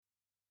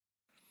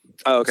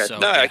Oh, okay. So,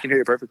 no, yeah. I can hear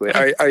you perfectly.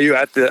 Are you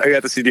at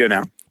the studio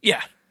now?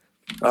 Yeah.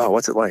 Oh,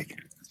 what's it like?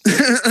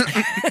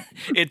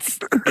 It's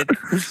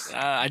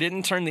I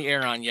didn't turn the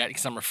air on yet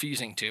because I'm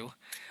refusing to.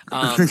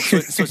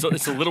 So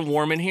it's a little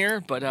warm in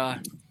here, but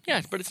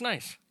yeah, but it's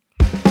nice.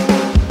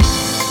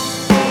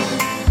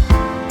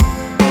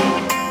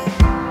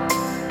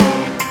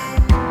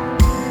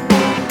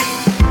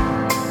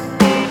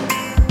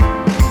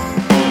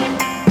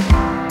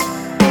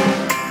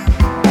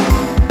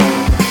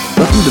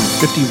 Welcome to the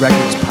 50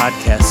 Records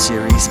podcast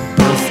series,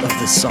 Birth of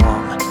the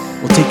Song.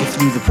 We'll take you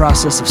through the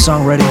process of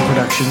songwriting and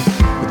production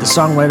with the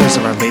songwriters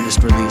of our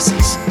latest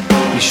releases.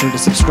 Be sure to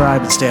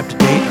subscribe and stay up to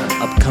date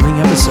on upcoming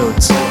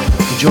episodes.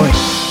 Enjoy.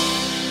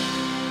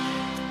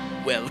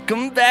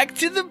 Welcome back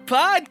to the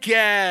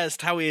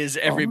podcast. How is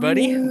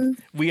everybody?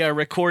 We are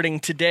recording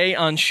today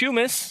on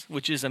Shoemas,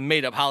 which is a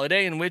made-up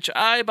holiday in which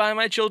I buy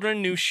my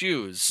children new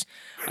shoes.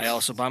 I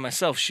also buy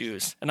myself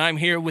shoes. And I'm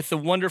here with the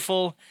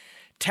wonderful,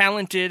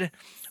 talented,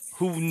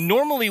 who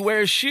normally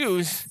wears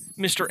shoes,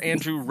 Mr.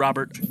 Andrew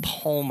Robert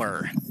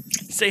Palmer.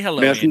 Say hello,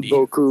 Merci Andy.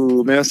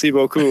 beaucoup. Merci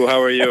beaucoup. How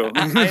are you?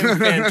 I am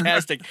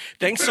fantastic.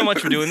 Thanks so much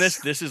for doing this.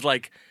 This is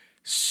like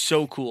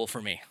so cool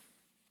for me.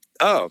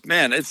 Oh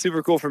man, it's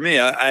super cool for me.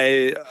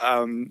 I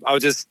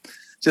was just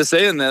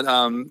saying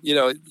that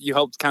you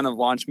helped kind of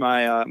launch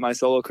my my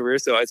solo career.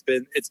 So it's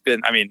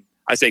been. I mean,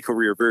 I say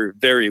career very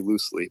very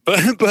loosely, but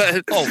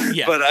oh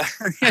yeah. But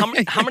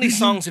how many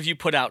songs have you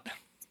put out?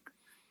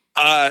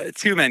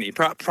 Too many.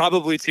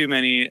 Probably too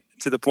many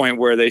to the point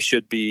where they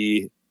should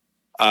be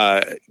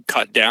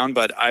cut down.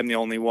 But I'm the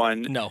only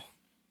one. No.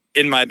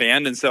 In my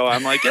band, and so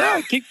I'm like,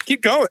 yeah,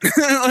 keep going.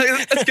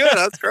 Like, that's good.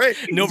 That's great.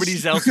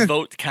 Nobody's else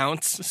vote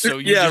counts, so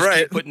you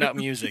keep putting out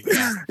music.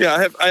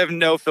 Yeah, I have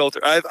no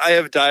filter. I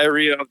have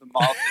diarrhea of the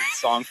mouth in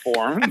song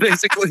form,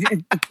 basically.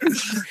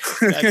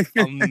 That's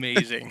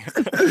amazing.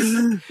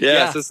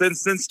 Yeah. So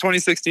since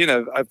 2016,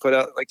 I've put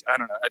out like I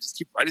don't know. I just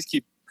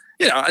keep.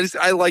 You know,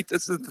 I like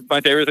this is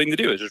my favorite thing to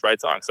do is just write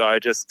songs. So I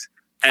just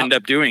end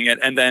up doing it,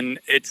 and then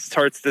it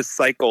starts this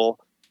cycle,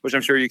 which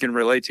I'm sure you can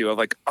relate to, of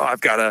like, oh,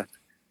 I've got to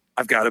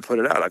put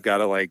it out. I've got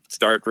to like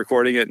start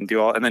recording it and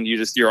do all, and then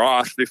you're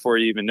off before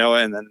you even know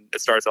it, and then it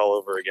starts all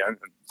over again.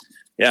 And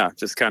yeah,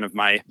 just kind of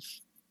my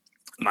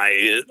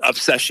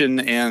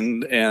obsession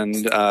and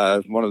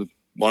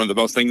one of the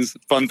most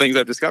fun things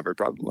I've discovered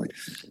probably.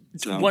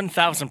 So.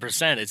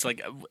 1000%. It's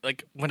like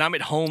when I'm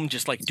at home,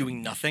 just like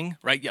doing nothing,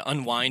 right? You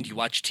unwind, you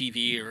watch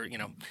TV or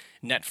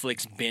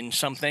Netflix binge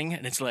something,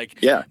 and it's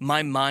like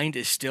my mind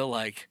is still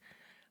like,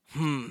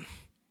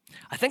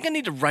 I think I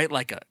need to write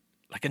like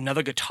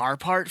another guitar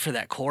part for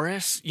that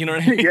chorus. You know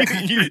what I mean?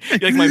 Yeah.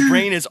 Like my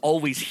brain is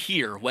always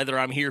here, whether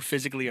I'm here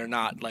physically or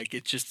not. Like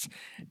it's just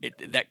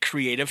that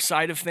creative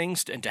side of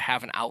things and to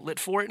have an outlet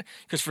for it.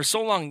 Because for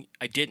so long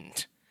I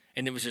didn't.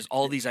 And it was just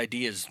all these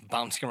ideas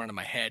bouncing around in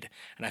my head.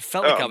 And I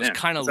felt like I was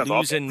kind of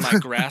losing my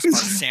grasp on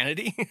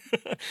sanity.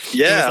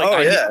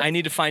 Yeah. I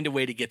need to find a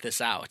way to get this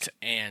out.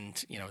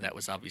 And, that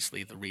was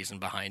obviously the reason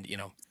behind,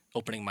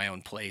 opening my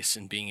own place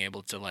and being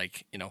able to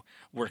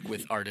work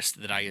with artists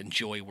that I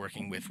enjoy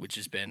working with, which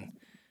has been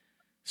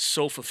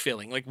so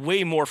fulfilling, like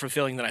way more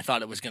fulfilling than I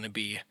thought it was going to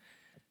be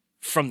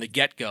from the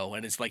get-go.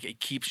 And it's like, it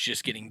keeps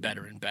just getting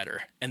better and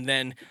better. And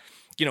then,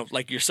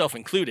 like yourself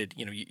included,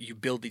 you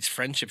build these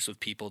friendships with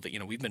people that,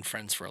 we've been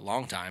friends for a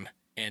long time.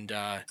 And,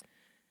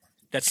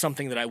 that's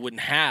something that I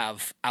wouldn't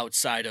have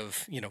outside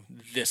of,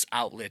 this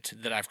outlet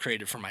that I've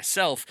created for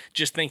myself,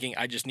 just thinking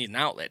I just need an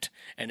outlet.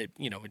 And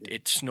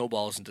it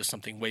snowballs into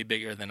something way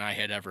bigger than I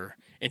had ever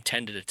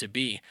intended it to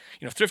be.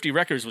 Thrifty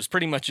Records was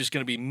pretty much just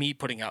going to be me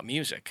putting out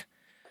music.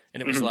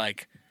 And it was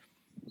like,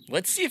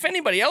 let's see if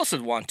anybody else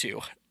would want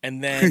to.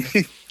 And then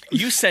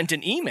you sent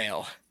an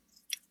email.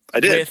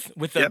 I did.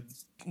 With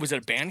was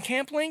it a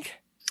Bandcamp link?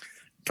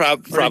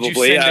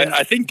 Probably.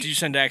 I think. Did you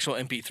send an actual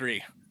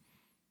MP3?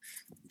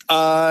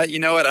 You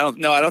know what? I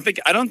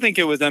don't think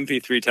it was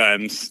MP3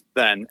 times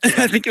then.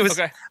 I think it was.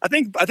 Okay. I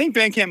think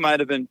Bandcamp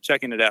might have been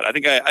checking it out. I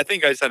think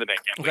I sent a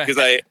Bandcamp because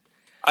I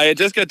had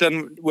just got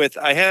done with.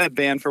 I had a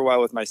band for a while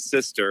with my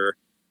sister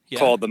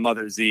called the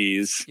Mother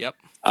Z's. Yep.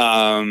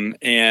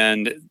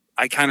 And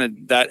I kind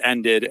of that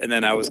ended, and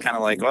then I was kind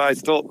of like, well, I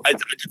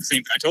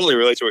totally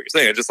relate to what you're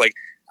saying. I just like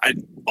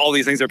all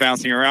these things are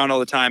bouncing around all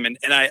the time, and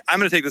I'm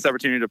going to take this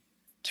opportunity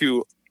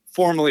to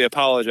formally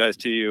apologize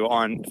to you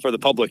for the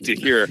public to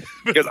hear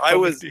because I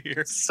was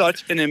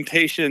such an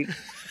impatient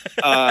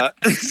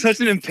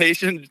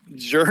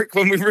jerk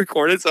when we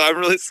recorded, so I'm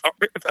really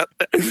sorry about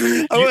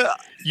that.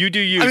 You do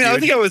you. I mean, dude. I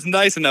think I was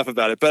nice enough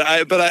about it, but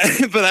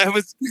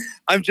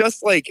I'm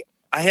just like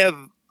I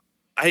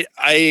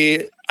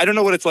don't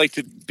know what it's like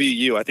to be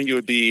you. I think it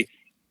would be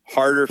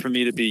harder for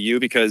me to be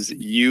you because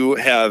you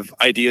have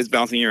ideas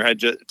bouncing in your head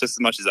just as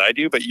much as I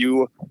do, but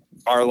you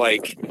are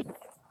like,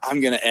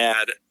 I'm going to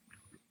add.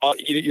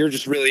 You're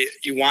just really,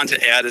 you want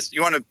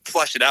to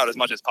flesh it out as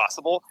much as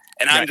possible.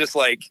 And I'm just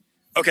like,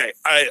 okay,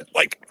 all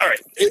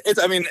right.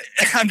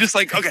 I'm just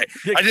like, okay,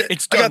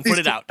 it's done. Put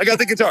it out. I got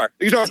the guitar.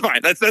 The guitar's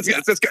fine. That's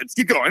good. Let's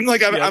keep going.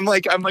 Like I'm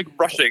like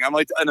rushing. I'm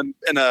like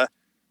in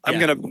I'm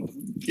gonna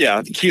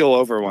keel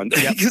over one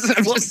day. Yep.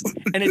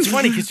 And it's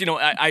funny because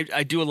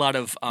I do a lot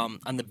of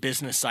on the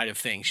business side of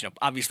things.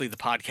 Obviously the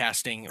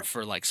podcasting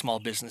for like small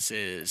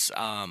businesses.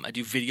 I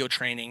do video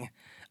training,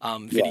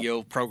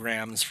 video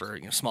programs for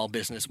small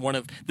business. One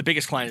of the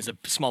biggest clients is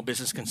a small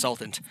business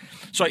consultant,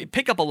 so I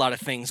pick up a lot of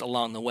things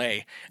along the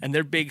way. And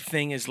their big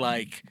thing is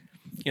like,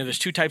 there's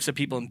two types of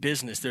people in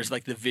business. There's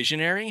like the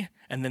visionary,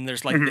 and then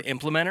there's like the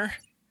implementer.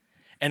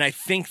 And I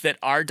think that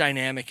our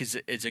dynamic is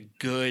a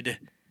good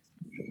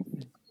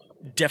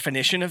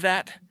definition of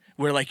that,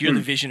 where like you're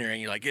the visionary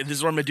and you're like, this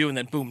is what I'm gonna do, and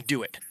then boom,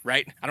 do it,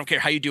 right? I don't care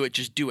how you do it,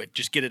 just do it,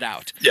 just get it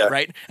out,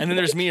 right? And then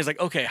there's me as like,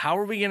 okay, how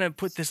are we gonna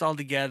put this all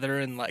together,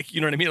 and like,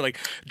 you know what I mean, like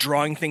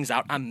drawing things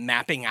out. I'm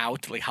mapping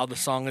out like how the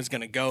song is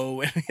gonna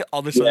go and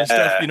all this other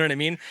stuff, you know what I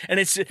mean? And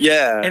it's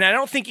and I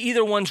don't think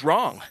either one's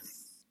wrong.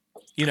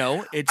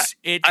 It's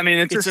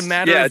a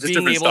matter of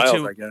being able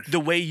styles, to. The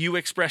way you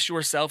express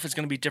yourself is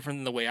going to be different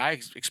than the way I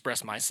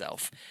express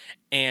myself,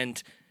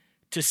 and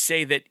to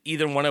say that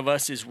either one of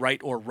us is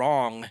right or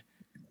wrong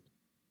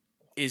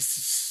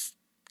is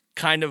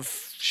kind of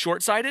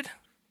short-sighted.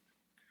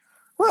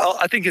 Well,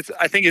 I think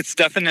it's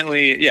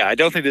definitely, I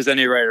don't think there's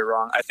any right or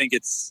wrong. I think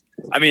it's,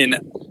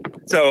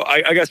 so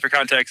I guess for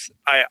context,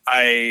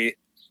 I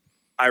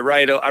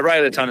write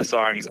a ton of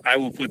songs. I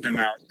will put them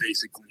out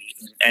basically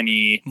in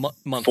any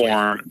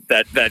form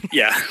that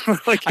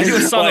like I do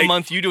a song a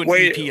month, you do an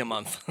EP a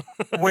month.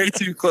 way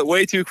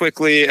too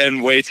quickly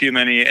and way too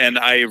many, and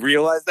I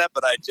realize that,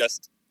 but I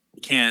just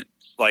can't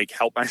like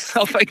help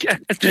myself. I guess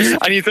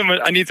I need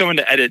someone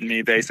to edit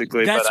me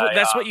basically.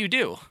 That's what you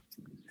do.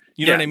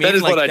 You know what I mean? That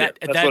is like what I do.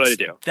 That's what I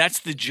do. That's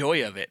the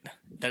joy of it.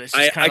 That it's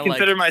just I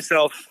consider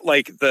myself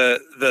like the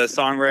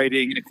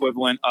songwriting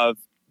equivalent of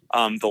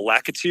the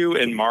Lakitu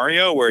in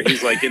Mario, where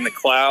he's like in the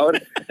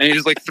cloud and he's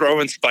just like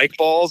throwing spike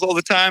balls all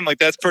the time. Like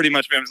that's pretty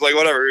much me. I'm just like,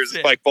 whatever, here's a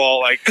spike ball.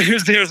 Like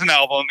here's an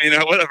album,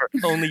 whatever.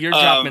 Only you're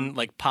dropping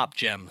like pop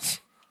gems.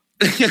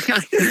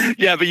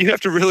 Yeah, but you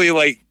have to really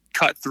like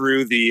cut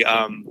through the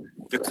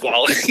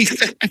quality.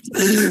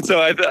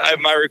 So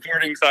my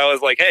recording style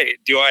is like, hey,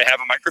 do I have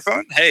a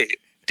microphone? Hey,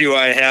 do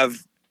I have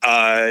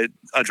a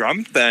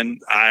drum? Then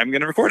I'm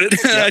gonna record it.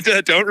 Yep.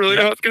 I don't really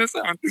know how it's gonna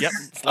sound. Yep,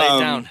 lay it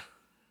down.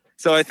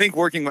 So I think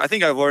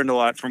I've learned a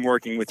lot from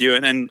working with you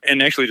and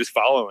actually just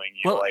following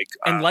you. Well,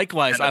 and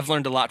likewise, I've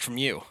learned a lot from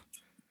you.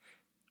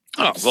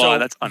 Oh, well, so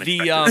that's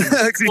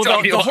unexpected.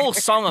 The whole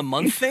song a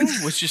month thing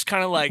was just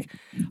kind of like,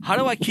 how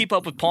do I keep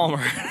up with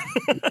Palmer?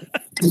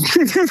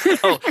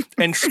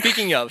 And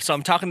speaking of, so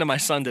I'm talking to my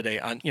son today.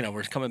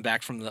 We're coming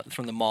back from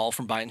the mall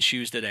from buying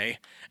shoes today,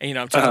 and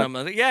I'm telling him,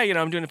 like,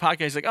 I'm doing a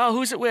podcast. He's like, oh,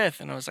 who's it with?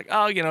 And I was like,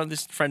 oh,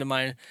 this friend of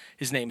mine,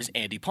 his name is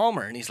Andy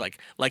Palmer, and he's like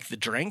the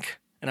drink.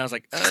 And I was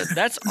like,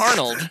 that's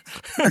Arnold,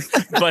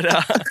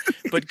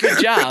 but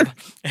good job.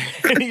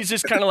 And he's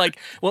just kind of like,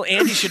 well,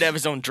 Andy should have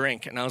his own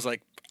drink. And I was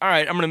like, all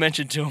right, I'm going to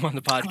mention to him on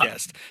the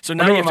podcast. So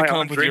now you have to come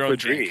up with your own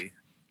drink.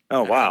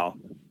 Oh, wow.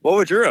 What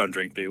would your own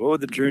drink be? What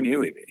would the Drew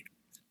Neely be?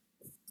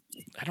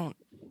 I don't,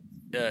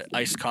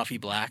 iced coffee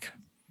black.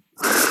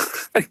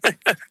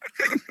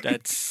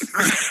 That's,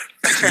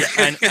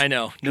 I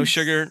know. No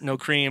sugar, no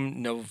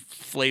cream, no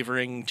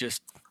flavoring,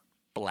 just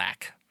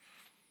black.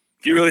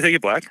 Do you really take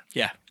it black?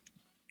 Yeah.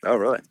 Oh,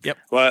 really? Yep.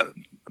 Well,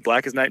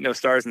 black as night, no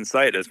stars in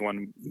sight, as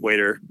one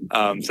waiter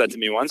said to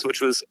me once,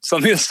 which was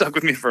something that stuck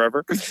with me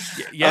forever.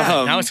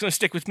 Yeah, now it's going to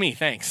stick with me.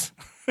 Thanks.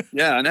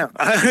 Yeah, I know.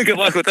 Good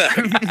luck with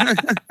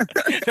that.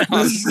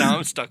 now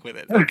I'm stuck with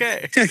it.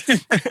 Okay.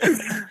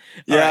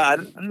 Yeah, right. I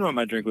don't know what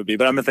my drink would be,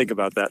 but I'm going to think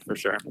about that for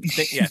sure.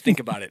 Think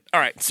about it. All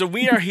right, so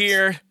we are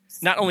here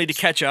not only to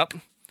catch up,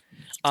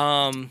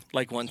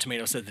 like one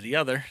tomato said to the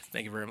other,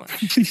 thank you very much,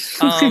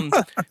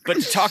 but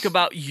to talk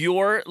about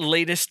your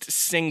latest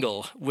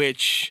single,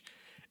 which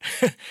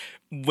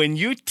when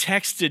you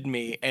texted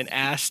me and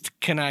asked,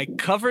 can I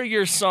cover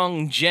your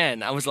song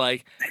Jen, I was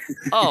like,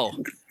 oh,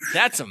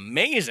 that's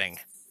amazing.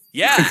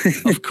 Yeah,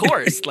 of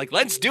course. Like,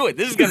 let's do it.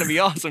 This is going to be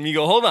awesome. You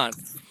go, hold on.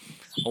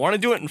 I want to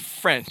do it in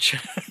French.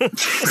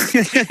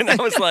 And I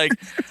was like,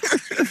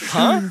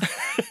 huh?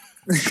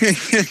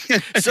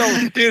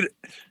 So, dude,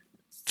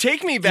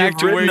 take me back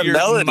to where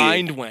your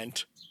mind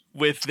went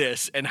with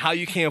this and how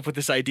you came up with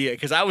this idea.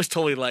 Because I was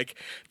totally like,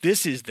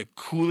 this is the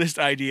coolest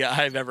idea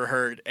I've ever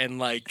heard. And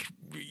like,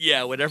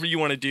 yeah, whatever you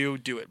want to do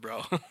it,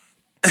 bro.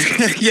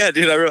 Yeah,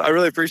 dude, I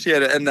really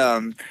appreciate it.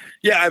 And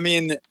yeah, I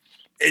mean,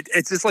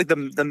 it's just like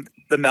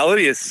the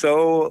melody is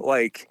so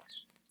like,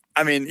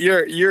 I mean, you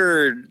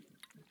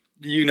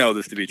know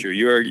this to be true.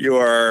 You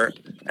are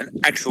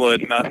an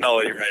excellent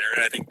melody writer,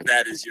 and I think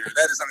that is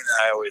something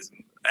that I always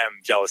am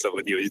jealous of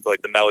with you, is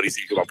like the melodies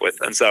that you come up with.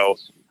 And so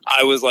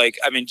I was like,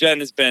 I mean, Jen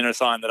has been a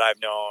song that I've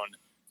known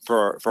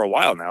for a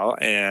while now,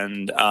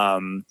 and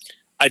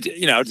I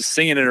just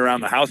singing it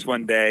around the house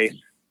one day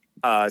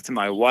to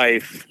my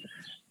wife,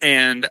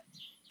 and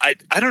I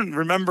don't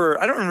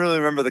really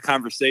remember the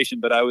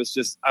conversation, but I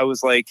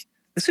was like,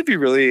 this would be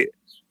really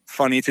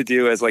funny to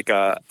do as like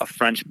a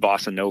French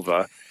bossa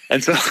nova.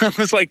 And so I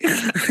was like,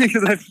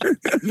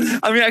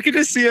 I mean, I could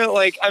just see it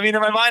like, I mean,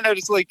 in my mind, I was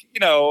just like,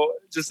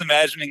 just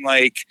imagining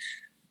like,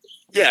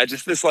 yeah,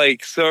 just this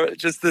like, so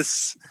just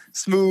this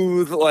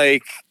smooth,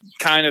 like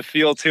kind of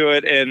feel to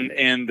it.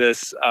 And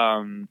this,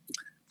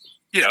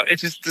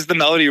 it's just the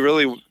melody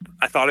really,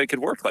 I thought it could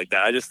work like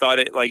that. I just thought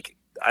it like,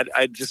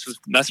 I just was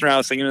messing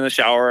around, singing in the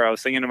shower. I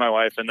was singing to my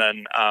wife, and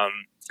then,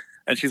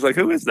 and she's like,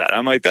 "Who is that?"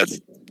 I'm like, "That's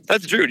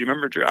Drew. Do you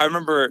remember Drew?" I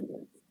remember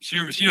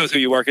she knows who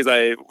you are because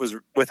I was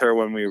with her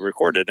when we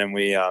recorded and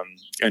we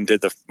and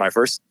did my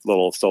first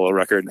little solo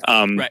record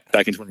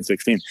back in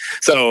 2016.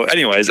 So,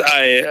 anyways,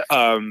 I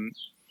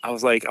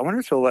was like, I wonder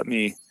if he'll let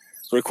me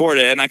record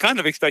it, and I kind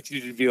of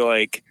expected you to be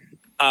like,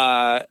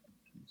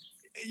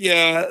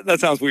 yeah, that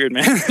sounds weird,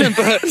 man.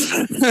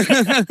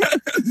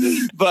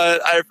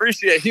 but I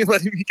appreciate you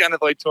letting me kind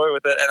of like toy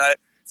with it. And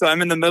so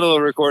I'm in the middle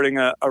of recording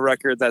a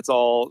record I'm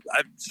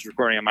just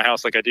recording at my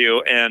house like I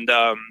do. And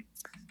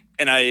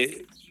I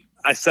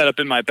set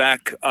up in my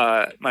back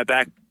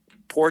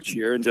porch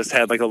here and just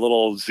had like a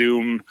little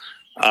Zoom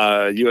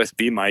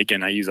USB mic,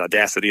 and I use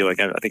Audacity, like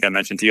I think I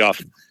mentioned to you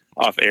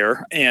off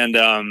air. And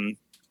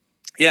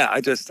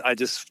I just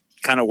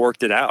kind of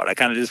worked it out. I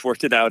kind of just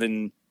worked it out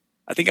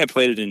I think I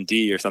played it in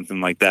D or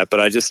something like that,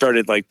 but I just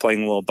started like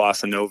playing a little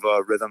bossa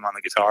nova rhythm on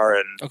the guitar.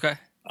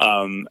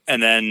 And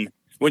and then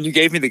when you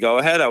gave me the go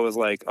ahead, I was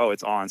like, oh,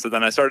 it's on. So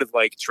then I started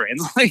like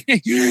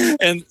translating.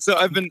 And so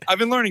I've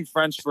been learning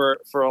French for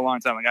a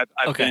long time. Like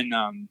I've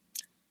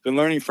been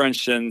learning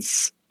French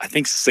since I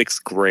think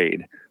 6th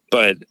grade,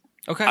 but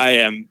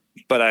I'm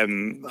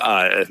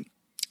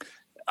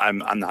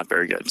not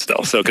very good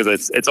still. So, cause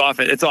it's off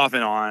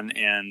and on.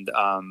 And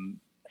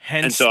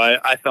so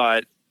I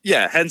thought,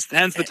 yeah, hence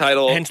the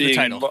title. Hence the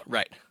title,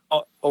 right?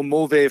 Au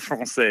mauvais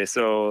français,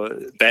 so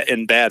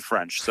in bad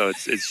French. So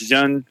it's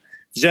Jeune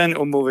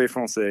au mauvais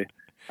français,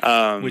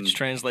 which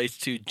translates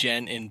to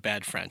Jen in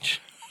bad French.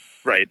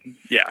 Right.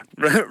 Yeah.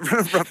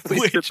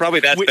 Roughly,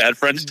 probably that's bad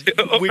French too.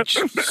 Which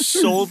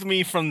sold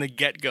me from the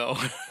get-go.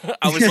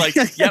 I was like,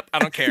 "Yep, I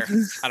don't care.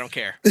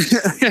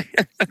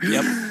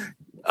 Yep."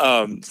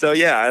 So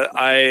yeah,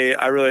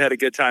 I really had a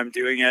good time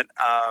doing it.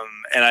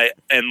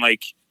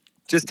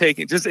 Just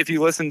if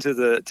you listen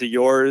to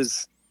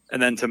yours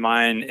and then to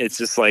mine, it's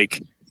just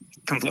like,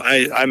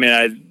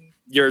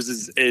 yours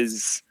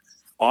is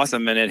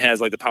awesome, and it has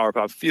like the power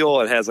pop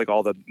feel. It has like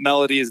all the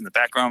melodies and the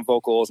background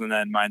vocals, and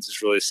then mine's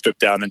just really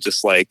stripped down and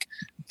just like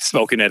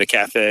smoking at a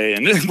cafe,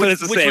 and but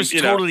it's the which same. Was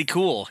totally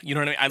cool. You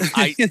know what I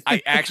mean?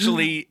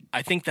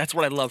 I think that's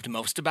what I loved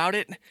most about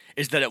it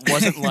is that it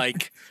wasn't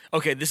like,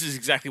 okay, this is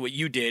exactly what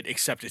you did,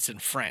 except it's in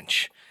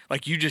French.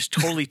 Like you just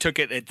totally took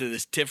it into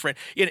this different,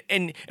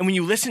 and when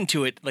you listen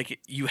to it, like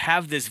you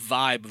have this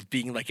vibe of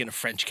being like in a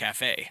French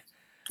cafe,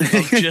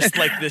 just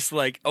like this,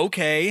 like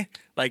okay,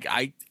 like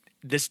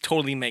this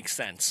totally makes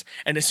sense.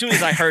 And as soon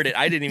as I heard it,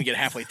 I didn't even get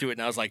halfway through it,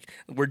 and I was like,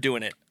 "We're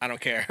doing it. I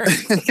don't care."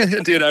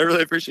 Dude, I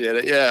really appreciate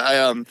it.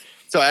 Yeah,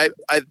 so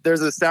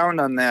there's a sound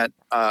on that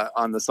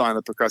on the song,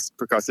 the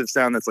percussive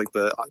sound that's like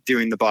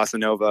doing the bossa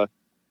nova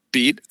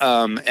beat,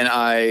 and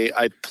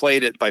I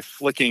played it by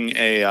flicking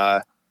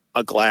a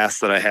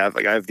glass that I have.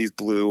 Like I have these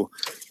blue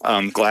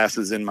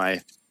glasses in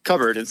my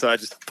cupboard, and so I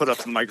just put up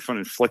the microphone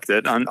and flicked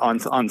it on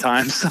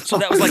time. So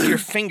that was like your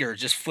finger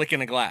just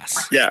flicking a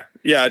glass. Yeah,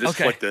 I just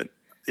flicked it.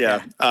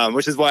 Yeah.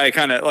 Which is why I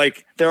kind of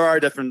like, there are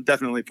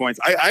definitely points.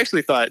 I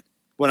actually thought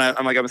when I'm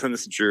like, I'm gonna send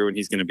this to Drew, and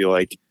he's going to be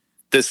like,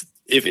 this,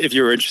 if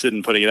you were interested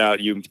in putting it out,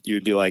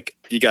 you'd be like,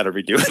 you got to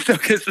redo it.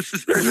 Because this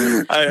is,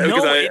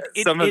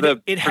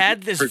 it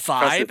had this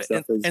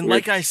vibe. And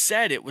like I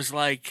said, it was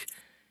like,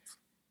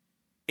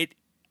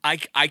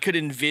 I could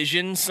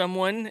envision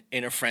someone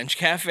in a French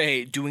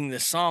cafe doing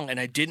this song, and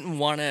I didn't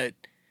want to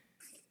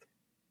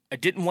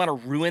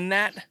ruin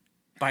that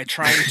by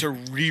trying to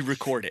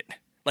re-record it.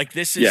 Like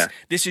this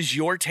is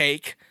your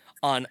take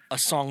on a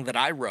song that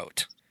I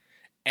wrote,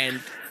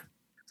 and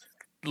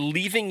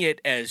leaving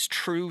it as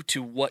true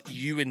to what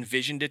you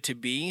envisioned it to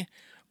be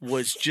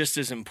was just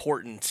as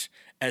important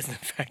as the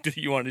fact that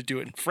you wanted to do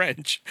it in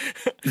French.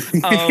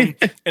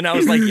 And I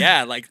was like,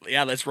 yeah,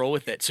 let's roll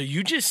with it. So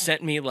you just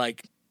sent me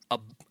like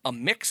a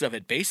mix of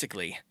it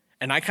basically.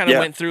 And I kind of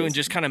went through and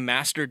just kind of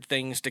mastered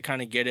things to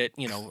kind of get it,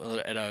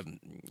 at a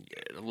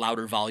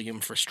louder volume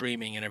for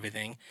streaming and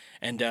everything.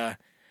 And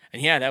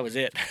yeah, that was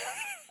it.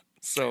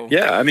 So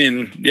yeah, I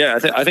mean, yeah,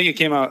 I think it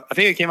came out. I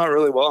think it came out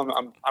really well.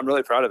 I'm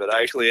really proud of it.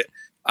 I actually,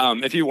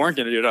 if you weren't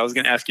going to do it, I was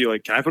going to ask you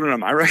like, can I put it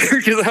on my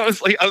record? Because I was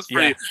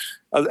pretty.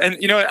 Yeah.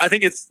 And I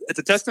think it's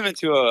a testament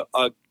to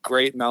a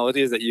great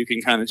melody is that you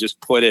can kind of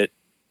just put it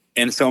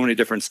in so many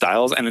different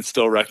styles, and it's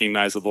still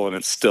recognizable, and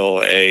it's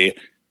still a,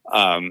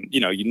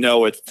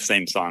 it's the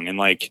same song, and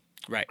like,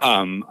 right.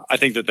 I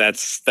think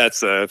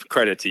that's a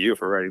credit to you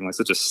for writing like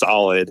such a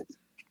solid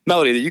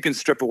melody that you can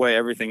strip away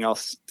everything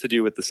else to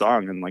do with the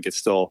song, and like it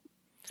still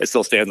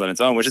stands on its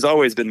own, which has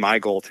always been my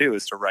goal too,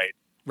 is to write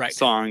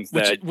songs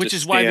which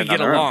is why we get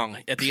along.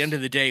 At the end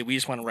of the day, we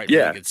just want to write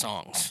really good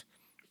songs.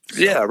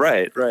 So. Yeah,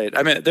 right.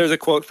 I mean, there's a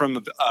quote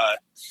from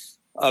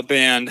a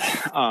band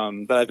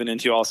that I've been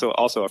into, also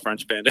a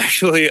French band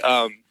actually.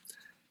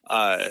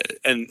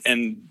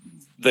 And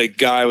the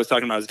guy was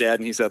talking about his dad,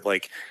 and he said,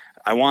 like,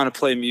 I want to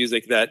play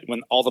music that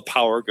when all the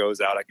power goes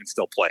out, I can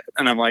still play it.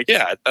 And I'm like,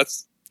 yeah,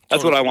 that's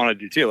what I want to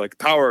do too. Like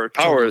power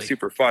is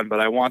super fun, but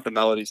I want the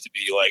melodies to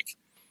be like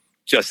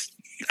just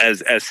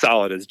as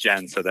solid as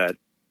Jen, so that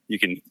you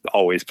can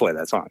always play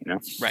that song, you know?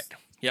 Right.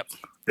 Yep.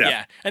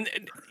 Yeah. And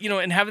you know,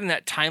 and having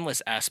that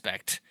timeless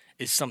aspect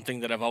is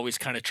something that I've always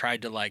kind of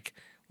tried to like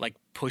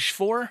push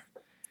for.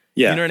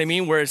 Yeah. You know what I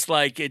mean? Where it's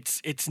like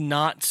it's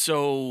not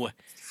so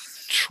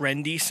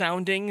trendy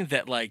sounding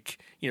that, like,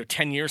 you know,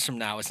 10 years from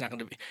now it's not going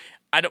to be.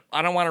 I don't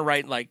want to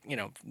write like, you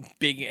know,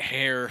 big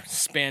hair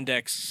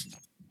spandex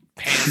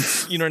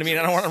pants. You know what I mean?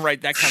 I don't want to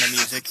write that kind of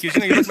music, because, you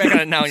know, you look back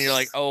on it now and you're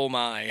like, oh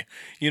my,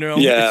 you know?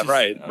 Yeah, just,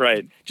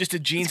 right. Just a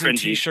jeans and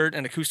t-shirt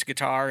and acoustic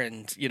guitar,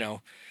 and, you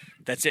know,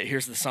 that's it.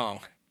 Here's the song.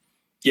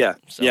 Yeah.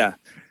 So.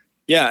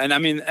 Yeah. And I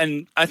mean,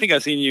 and I think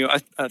I've seen you.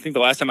 I think the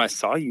last time I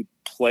saw you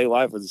play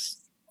live was,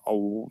 I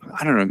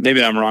don't know,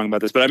 maybe I'm wrong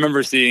about this, but I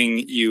remember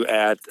seeing you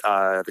at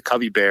the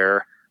Cubby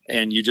Bear,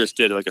 and you just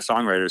did like a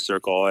songwriter's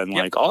circle, and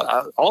like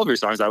all of your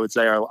songs, I would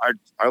say, are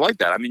like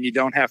that. I mean, you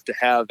don't have to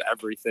have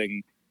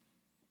everything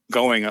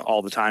going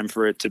all the time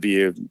for it to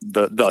be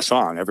the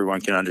song.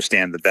 Everyone can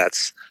understand that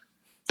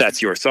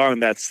that's your song.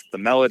 That's the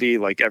melody.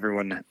 Like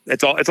everyone,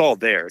 it's all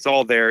there. It's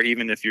all there,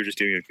 even if you're just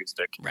doing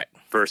acoustic. Right.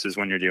 Versus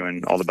when you're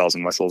doing all the bells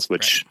and whistles,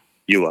 which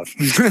you love.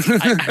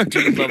 I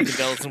do love the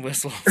bells and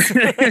whistles.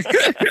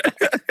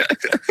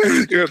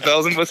 You're a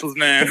bells and whistles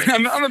man.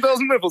 I'm a bells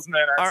and whistles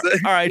man. All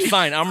right,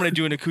 fine. I'm going to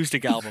do an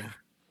acoustic album.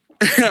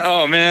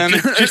 Oh man,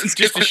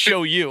 just to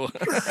show you.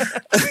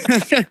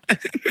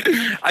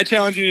 I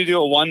challenge you to do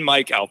a one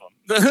mic album.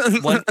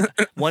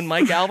 one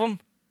mic album?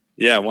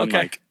 Yeah, one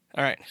mic.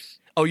 All right.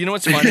 Oh, you know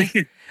what's funny?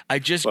 I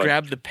just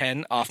grabbed the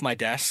pen off my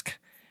desk,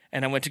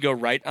 and I went to go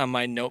write on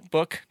my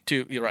notebook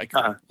to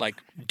like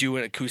do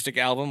an acoustic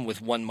album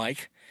with one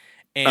mic.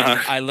 And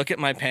I look at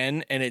my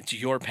pen, and it's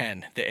your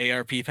pen, the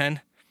ARP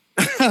pen.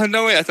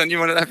 No way! I sent you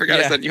one. I forgot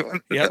I sent you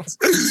one. Yep.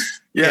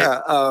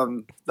 Yeah,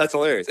 that's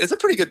hilarious. It's a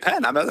pretty good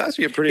pen. I'm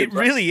actually It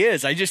really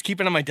is. I just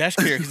keep it on my desk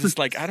here because it's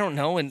like, I don't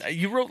know. And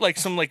you wrote like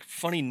some like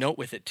funny note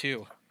with it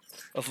too,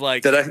 of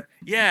like. Did I?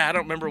 Yeah, I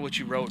don't remember what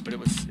you wrote, but it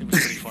was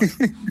pretty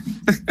funny.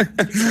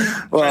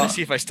 Well, trying to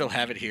see if I still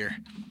have it here.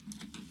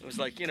 It was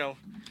like, you know,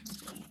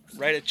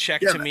 write a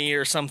check to me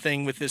or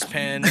something with this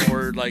pen,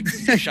 or like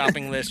a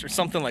shopping list or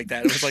something like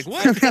that. It was like,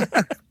 what?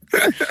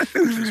 Yeah,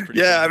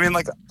 funny. I mean,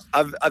 like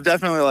I've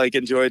definitely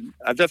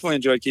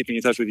enjoyed keeping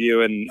in touch with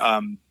you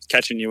and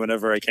catching you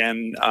whenever I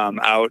can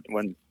out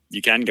when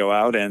you can go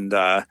out, and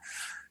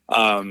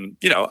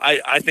you know,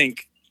 I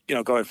think, you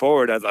know, going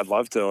forward I'd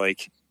love to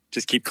like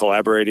just keep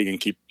collaborating and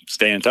keep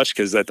staying in touch,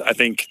 because I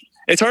think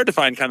it's hard to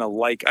find kind of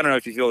like, I don't know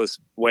if you feel this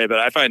way, but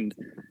I find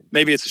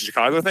maybe it's a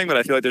Chicago thing, but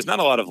I feel like there's not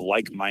a lot of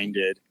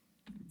like-minded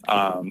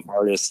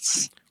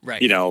artists,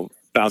 right, you know,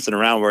 bouncing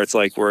around, where it's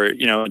like we're,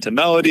 you know, into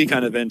melody,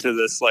 kind of into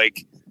this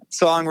like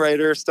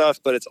songwriter stuff,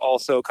 but it's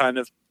also kind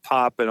of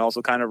pop and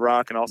also kind of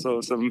rock and also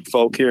some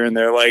folk here and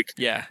there. Like,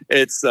 yeah,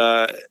 it's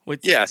so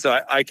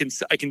I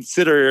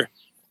consider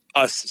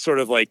us sort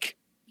of like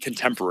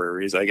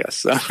contemporaries, I guess.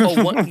 So. Oh,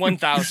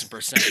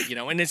 1,000%, you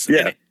know, and it's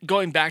and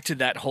going back to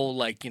that whole,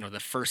 like, you know, the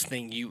first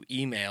thing you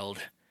emailed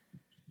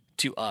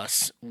to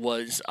us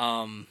was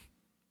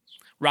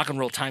Rock and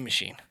Roll Time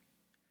Machine.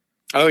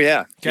 Oh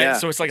yeah. Okay. Yeah.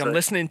 So it's like I'm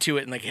listening to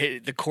it, and like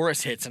the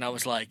chorus hits, and I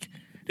was like,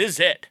 this is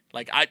it.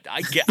 Like I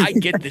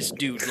get this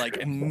dude like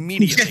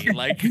immediately.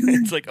 Like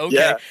it's like, okay.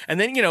 Yeah. And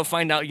then, you know,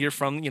 find out you're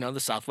from, you know, the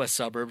southwest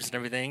suburbs and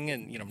everything,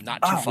 and, you know,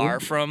 not too far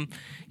from,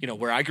 you know,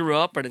 where I grew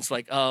up, and it's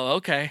like, oh,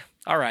 okay.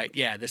 All right.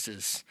 Yeah, this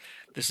is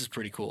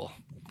pretty cool.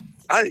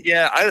 I'll be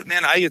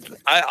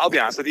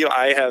honest with you.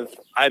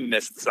 I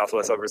miss the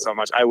southwest suburbs so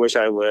much. I wish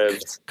I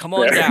lived. Come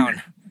on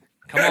down.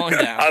 Come on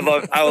down.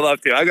 I would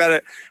love to. I've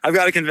got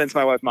to convince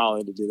my wife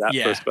Molly to do that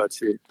first, but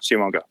she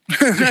won't go.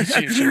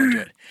 she won't do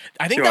it.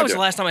 I think that was the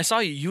last time I saw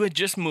you. You had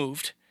just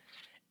moved,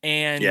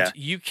 and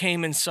you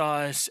came and saw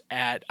us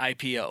at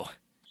IPO,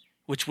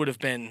 which would have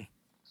been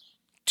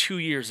 2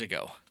 years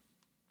ago.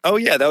 Oh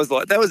yeah, that was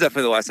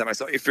definitely the last time I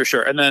saw you for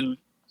sure. And then,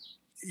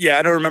 yeah,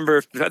 I don't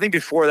remember. I think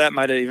before that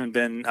might have even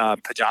been the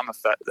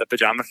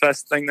Pajama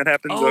Fest thing that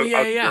happens out in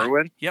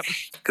Berwyn. Yep.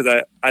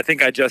 Because I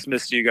think I just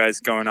missed you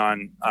guys going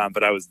on,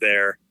 but I was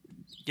there.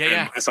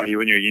 Yeah. I saw you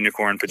in your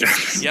unicorn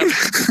pajamas. Yep.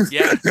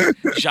 Yeah.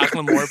 Jacques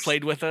Lamour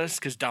played with us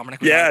because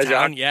Dominic was out of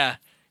town. Yeah.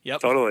 Yep.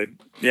 Totally.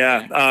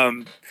 Yeah.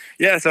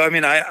 Yeah. So I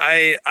mean,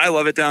 I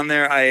love it down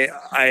there. I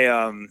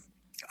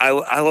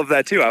love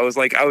that too. I was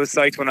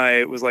psyched when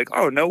I was like,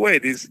 oh no way,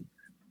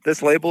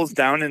 this label's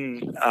down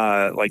in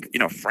like, you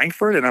know,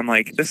 Frankfurt, and I'm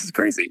like, this is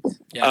crazy.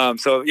 Yeah.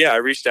 So yeah, I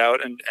reached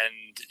out, and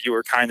you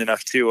were kind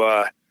enough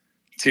to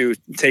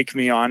take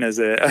me on as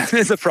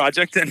a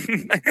project,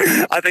 and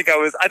I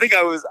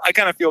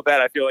kind of feel bad.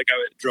 I feel like I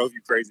drove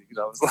you crazy,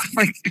 because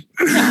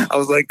I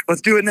was like,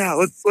 let's do it now.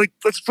 Let's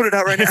put it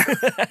out right now.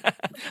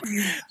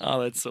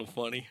 Oh, that's so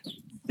funny.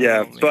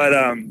 Yeah,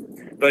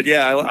 but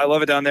yeah, I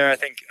love it down there. I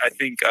think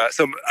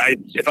so.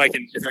 If I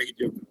can do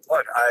a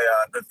plug,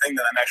 the thing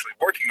that I'm actually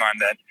working on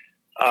that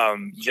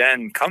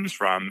Jen comes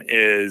from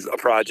is a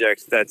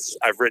project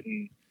I've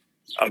written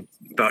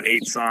about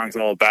 8 songs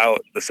all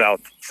about the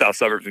south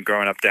suburbs and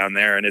growing up down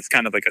there, and it's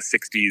kind of like a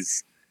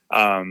 60s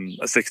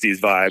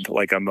vibe,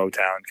 like a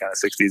Motown kind of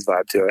 60s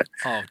vibe to it.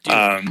 Oh,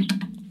 dude.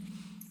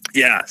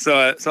 Yeah,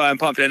 so I'm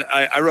pumped, and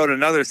I wrote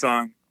another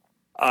song,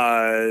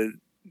 kind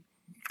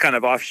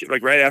of off,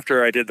 like right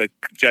after I did the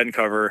Jen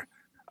cover.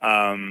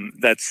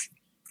 That's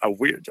a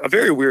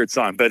very weird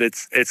song, but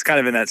it's kind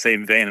of in that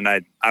same vein, and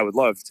I would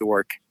love to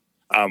work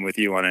with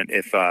you on it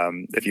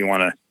if you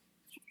want to.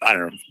 I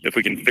don't know if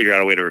we can figure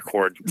out a way to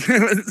record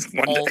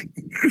one day.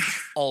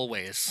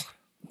 Always.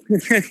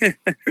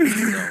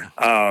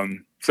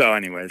 So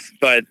anyways,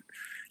 but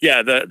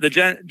yeah,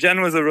 the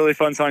Jen was a really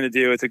fun song to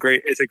do. It's a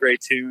great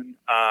tune.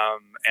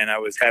 And I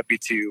was happy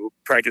to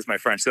practice my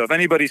French. So if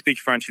anybody speaks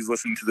French who's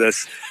listening to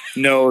this,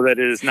 know that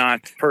it is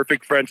not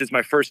perfect French. It's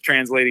my first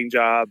translating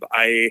job.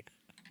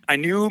 I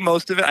knew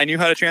most of it. I knew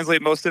how to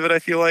translate most of it. I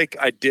feel like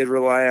I did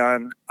rely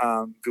on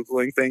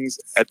Googling things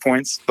at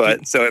points,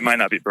 but so it might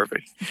not be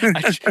perfect.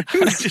 I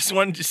just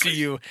wanted to see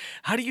you.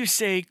 How do you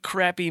say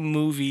crappy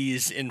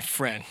movies in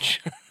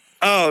French?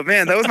 Oh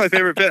man, that was my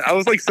favorite bit. I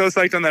was like so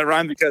psyched on that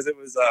rhyme because it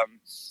was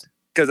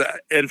because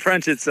in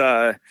French it's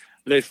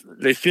les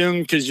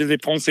films que je vais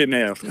penser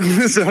merde.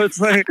 So it's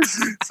like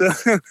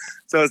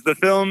so it's the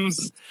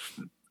films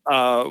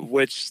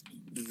which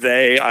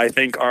I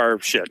think are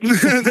shit.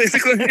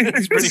 Basically,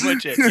 that's pretty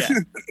much it. Yeah.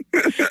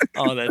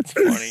 Oh, that's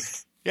funny.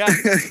 Yeah,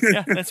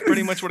 that's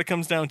pretty much what it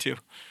comes down to.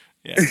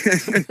 Yeah.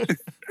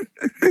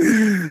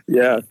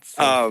 Yeah. It's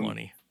so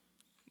funny.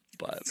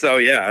 But so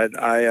yeah,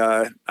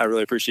 I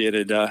really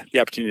appreciated the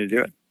opportunity to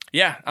do it.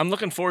 Yeah, I'm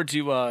looking forward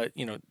to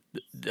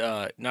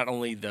not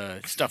only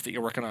the stuff that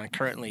you're working on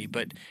currently,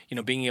 but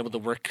being able to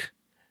work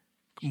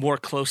more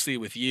closely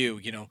with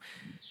you.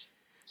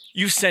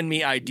 You send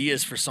me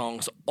ideas for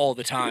songs all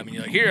the time, and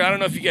you're like, "Here, I don't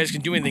know if you guys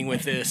can do anything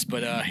with this,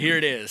 but here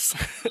it is."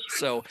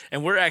 So,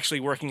 and we're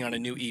actually working on a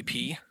new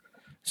EP.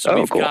 So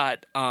we've cool.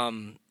 got I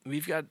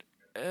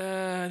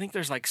think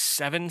there's like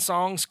 7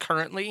 songs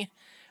currently.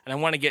 And I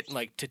want to get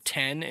like to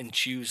 10 and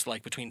choose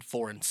like between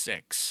 4 and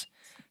 6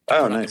 to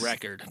put on the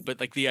record. But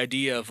like the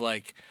idea of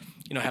like,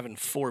 having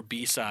 4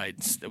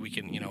 B-sides that we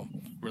can,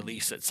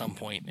 release at some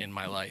point in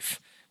my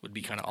life would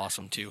be kind of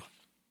awesome too.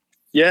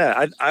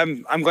 Yeah,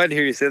 I'm glad to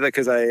hear you say that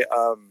because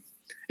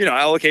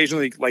I'll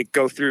occasionally like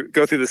go through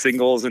the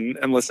singles and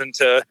listen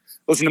to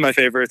my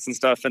favorites and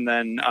stuff, and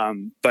then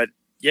but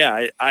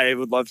yeah, I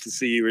would love to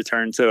see you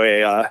return to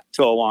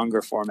a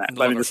longer format.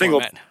 I mean the single.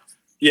 Format.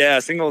 Yeah,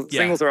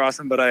 singles are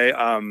awesome, but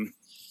I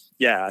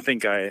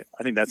think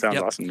that sounds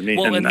awesome to me.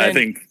 Well, and I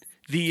think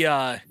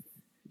the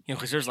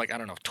because there's like, I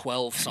don't know,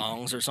 12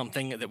 songs or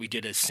something that we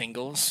did as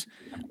singles.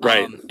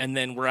 Right. And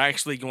then we're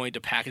actually going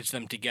to package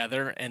them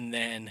together and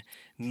then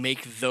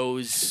make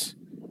those.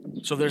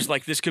 So there's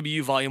like, this could be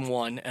Volume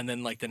 1, and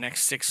then like the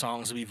next 6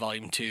 songs will be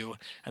Volume 2,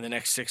 and the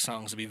next 6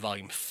 songs will be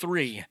Volume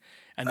 3,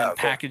 and then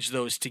package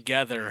those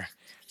together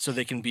so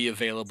they can be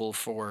available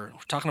we're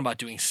talking about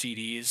doing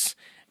CDs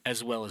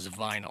as well as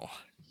vinyl.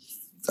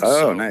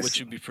 Nice. Which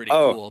would be pretty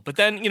cool. But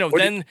then,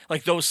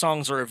 like those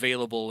songs are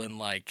available in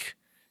like,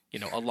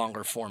 a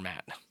longer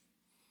format.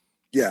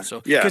 Yeah. So,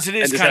 because it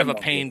is kind of a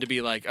pain to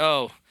be like,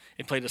 oh,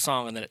 it played a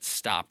song and then it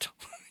stopped.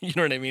 You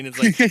know what I mean? It's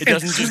like, it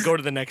doesn't just go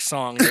to the next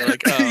song. You're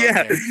like, oh,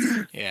 yeah. Okay.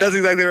 Yeah. That's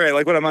exactly right.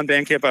 Like when I'm on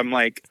Bandcamp, I'm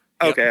like,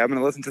 okay, I'm going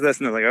to listen to this.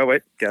 And they're like, oh,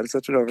 wait, gotta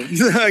switch it over.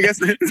 I guess.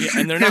 Yeah,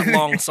 and they're not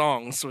long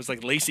songs. So it's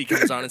like Lacey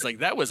comes on. It's like,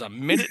 that was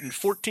 1 minute and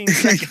 14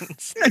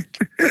 seconds.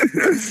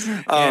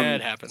 Yeah,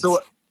 it happens.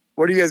 So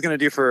what are you guys going to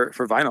do for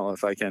vinyl,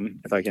 if I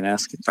can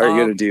ask? Are you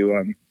going to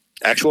do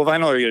actual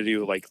vinyl, or are you going to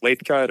do like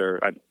lathe cut, or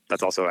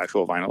that's also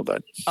actual vinyl?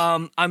 But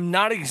I'm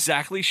not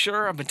exactly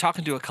sure. I've been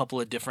talking to a couple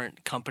of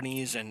different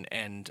companies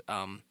and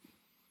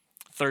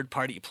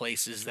third-party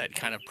places that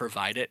kind of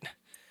provide it.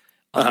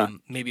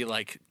 Maybe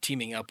like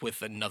teaming up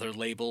with another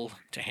label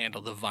to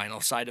handle the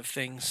vinyl side of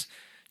things,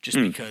 just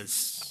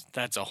because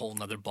that's a whole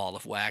nother ball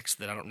of wax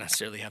that I don't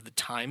necessarily have the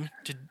time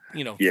to,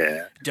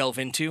 delve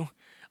into.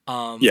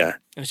 And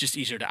it's just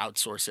easier to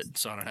outsource it,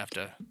 so I don't have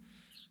to,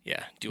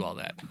 do all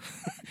that.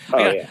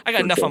 I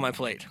got enough on my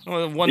plate.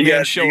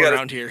 One-man show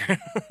around here.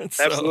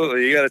 So,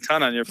 absolutely, you got a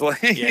ton on your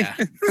plate. Yeah.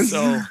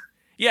 So,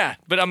 yeah,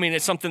 but I mean,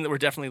 it's something that we're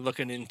definitely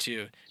looking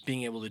into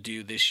being able to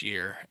do this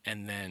year,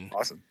 and then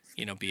awesome.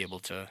 Be able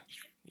to,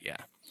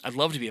 I'd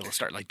love to be able to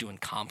start like doing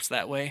comps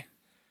that way.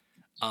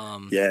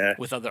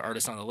 With other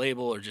artists on the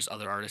label or just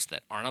other artists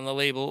that aren't on the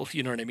label,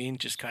 you know what I mean?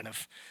 Just kind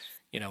of,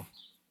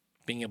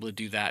 being able to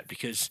do that,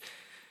 because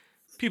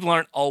people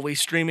aren't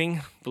always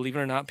streaming. Believe it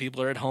or not,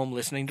 people are at home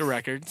listening to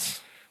records,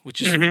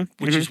 which is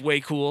is way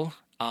cool.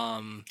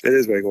 It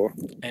is way cool.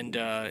 And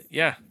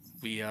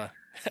we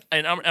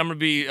and I'm gonna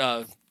be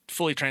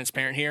fully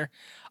transparent here.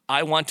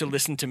 I want to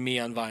listen to me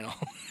on vinyl.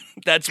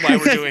 That's why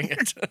we're doing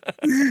it.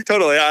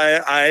 Totally.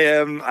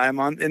 I'm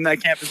in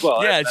that camp as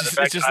well. Yeah, it's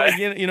just like,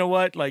 you know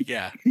what? Like,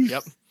 yeah.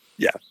 Yep.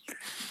 Yeah.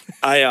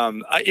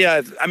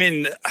 I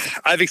mean,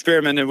 I've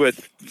experimented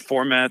with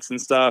formats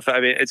and stuff. I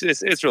mean,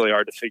 it's really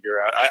hard to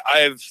figure out.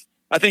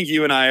 I think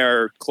you and I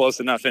are close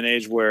enough in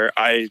age where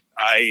I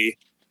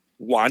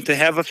want to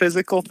have a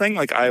physical thing.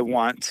 Like I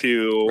want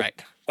to,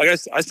 right. Like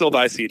I still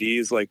buy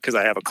CDs, like, cause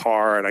I have a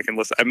car and I can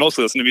listen. I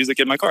mostly listen to music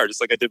in my car, just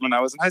like I did when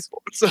I was in high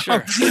school. So,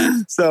 sure.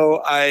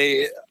 So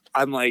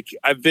I'm like,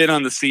 I've been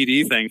on the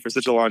CD thing for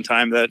such a long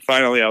time that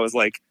finally I was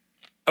like,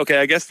 okay,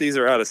 I guess these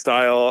are out of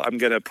style. I'm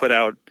going to put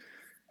out,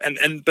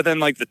 but then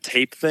like the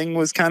tape thing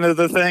was kind of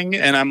the thing.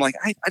 And I'm like,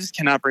 I just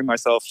cannot bring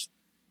myself.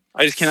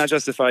 I just cannot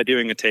justify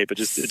doing a tape. It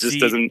just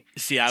doesn't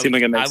seem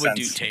like it makes sense. I would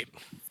do tape.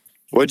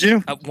 Would you?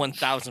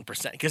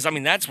 1,000%. Because I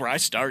mean, that's where I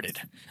started.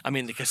 I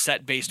mean, the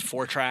cassette-based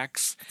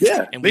 4-tracks.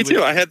 Yeah, and me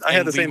too. I had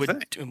the same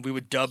thing. And we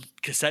would dub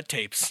cassette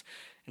tapes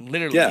and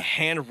literally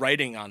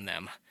handwriting on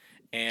them.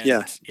 And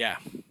yeah.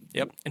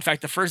 Yep. In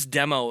fact, the first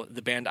demo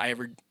the band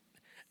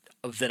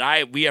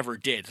we ever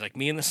did, like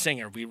me and the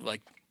singer, we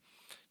like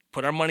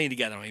put our money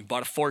together and we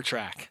bought a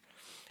 4-track.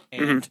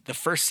 And the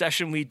first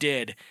session we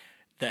did,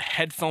 the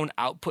headphone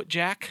output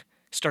jack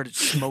started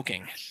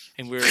smoking.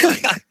 And we were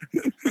like,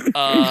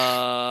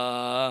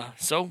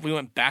 so we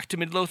went back to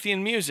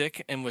Midlothian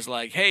Music and was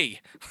like, hey,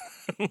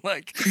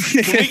 like,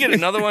 can we get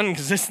another one?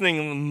 Because this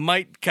thing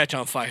might catch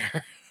on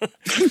fire.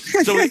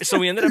 So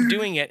we ended up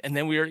doing it. And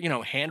then we were,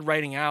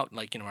 handwriting out,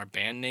 like, our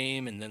band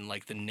name and then,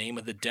 like, the name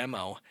of the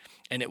demo.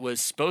 And it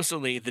was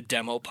supposedly the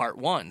demo part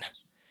 1.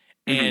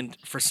 And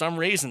for some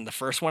reason, the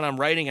first one I'm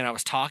writing and I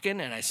was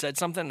talking and I said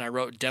something and I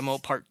wrote demo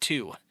part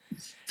 2.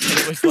 And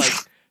it was like,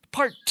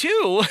 part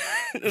 2?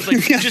 It was like,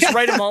 just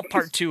write them all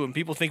part 2 and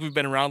people think we've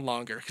been around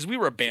longer. Because we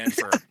were a band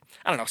for,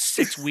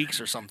 6 weeks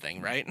or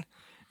something, right?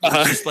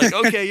 Just like,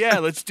 okay, yeah,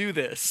 let's do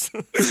this.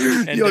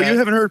 And, you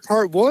haven't heard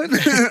part 1? Yeah,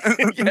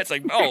 it's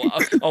like,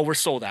 we're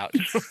sold out.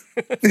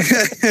 But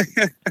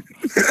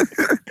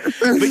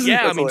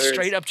yeah, I mean, hilarious.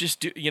 Straight up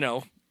just do,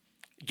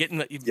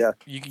 getting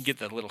you can get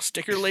the little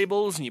sticker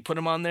labels and you put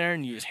them on there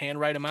and you just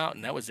handwrite them out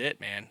and that was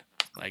it, man.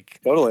 Like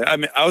totally. I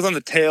mean, I was on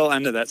the tail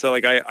end of that. So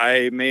like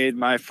I made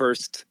my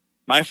first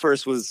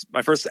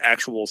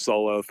actual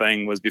solo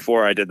thing was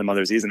before I did the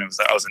Mother Season. I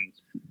was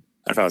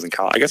in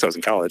college. I guess I was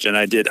in college and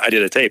I did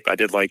a tape. I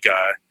did like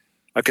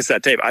a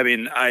cassette tape. I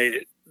mean,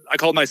 I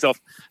called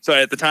myself, so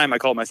at the time I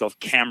called myself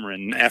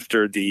Cameron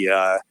after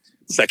the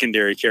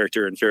secondary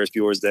character in Ferris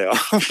Bueller's Day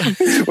Off,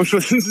 which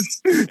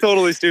was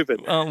totally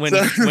stupid. When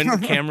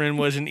Cameron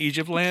was in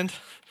Egypt land?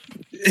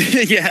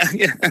 yeah.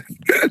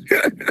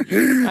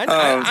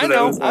 I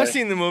know. I've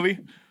seen the movie.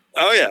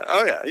 Oh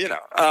yeah. You know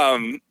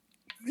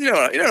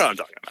what I'm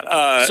talking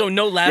about. So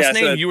no last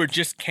name. So you were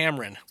just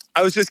Cameron.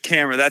 I was just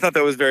Cameron. I thought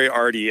that was very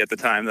arty at the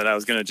time. That I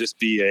was going to just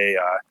be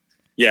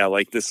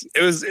like this.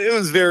 It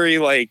was very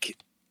like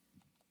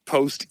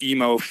post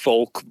emo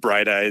folk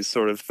Bright Eyes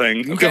sort of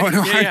thing going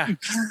on. Yeah.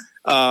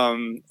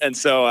 And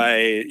so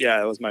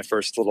it was my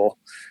first little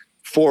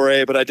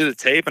foray, but I did a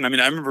tape. And I mean,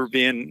 I remember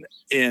being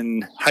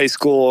in high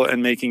school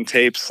and making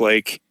tapes,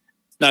 like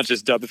not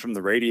just dubbed from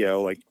the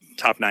radio, like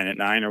Top 9 at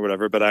 9 or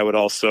whatever, but I would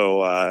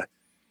also,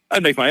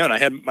 I'd make my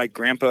own. My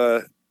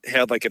grandpa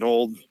had like an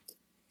old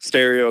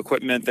stereo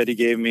equipment that he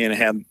gave me and it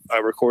had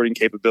a recording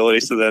capability.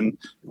 So then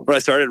when I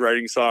started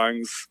writing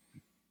songs,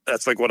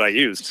 that's like what I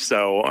used.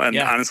 So, and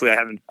honestly, I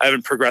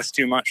haven't progressed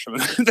too much from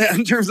that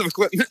in terms of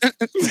equipment.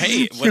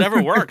 Hey,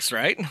 whatever works,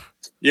 right?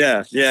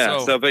 Yeah.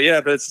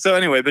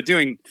 But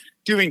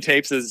doing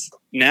tapes is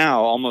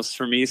now almost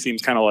for me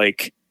seems kind of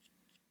like,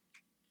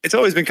 it's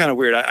always been kind of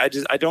weird. I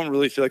don't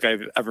really feel like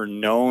I've ever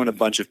known a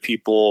bunch of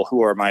people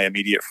who are my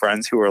immediate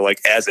friends who are like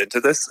as into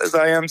this as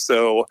I am.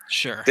 So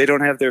sure, they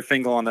don't have their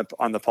finger on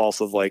the pulse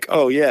of like,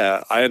 oh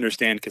yeah, I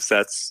understand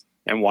cassettes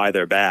and why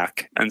they're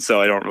back. And so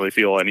I don't really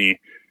feel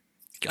any.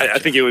 Gotcha. I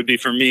think it would be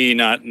for me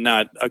not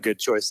a good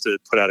choice to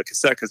put out a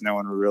cassette because no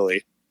one would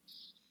really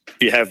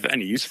have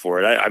any use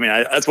for it. I mean,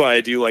 that's why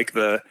I do like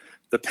the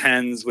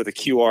pens with a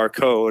QR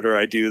code, or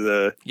I do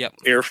the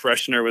air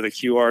freshener with a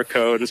QR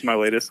code is my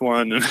latest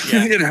one.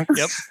 Yeah.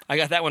 Yep. I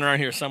got that one around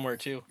here somewhere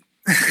too.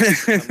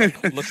 I'm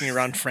like looking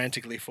around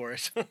frantically for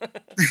it. So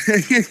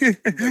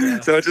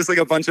it's just like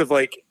a bunch of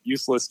like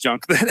useless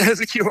junk that has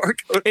a QR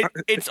code.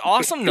 It's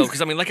awesome though,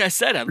 because I mean, like I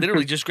said, I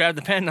literally just grabbed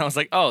the pen and I was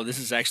like, oh, this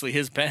is actually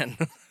his pen.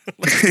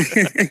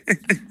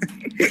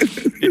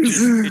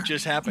 It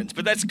just happens,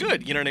 but that's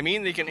good. You know what I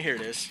mean? Here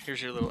it is.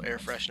 Here's your little air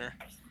freshener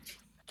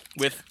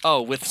with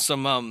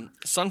some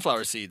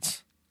sunflower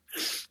seeds.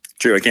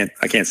 True, I can't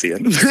see it.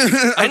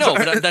 I know,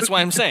 but that's why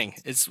I'm saying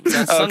it's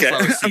got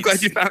sunflower seeds. I'm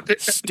glad you found it.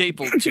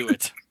 Stapled to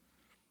it.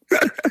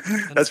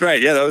 That's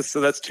right. Yeah,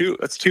 that's two.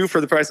 That's two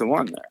for the price of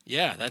one. There.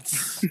 Yeah,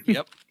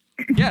 yep.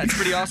 Yeah, it's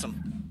pretty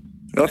awesome.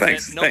 Oh,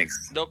 thanks.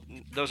 Thanks. Nope,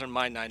 those are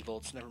my 9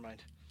 volts. Never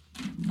mind.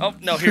 Oh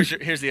no, here's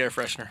the air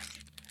freshener.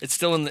 It's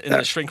still in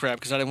the shrink wrap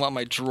because I didn't want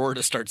my drawer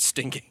to start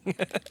stinking.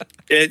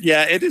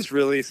 It is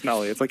really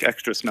smelly. It's like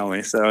extra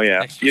smelly. So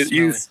yeah,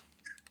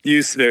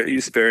 use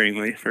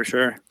sparingly for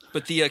sure.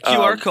 But the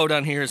QR code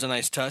on here is a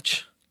nice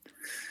touch.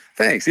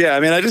 Thanks. Yeah, I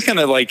mean, I just kind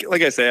of like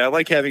I say, I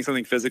like having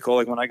something physical.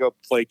 Like when I go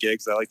play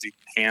gigs, I like to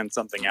hand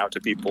something out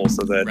to people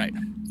so that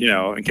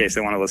in case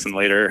they want to listen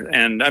later.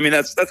 And I mean,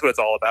 that's what it's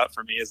all about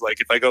for me. Is like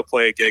if I go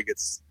play a gig,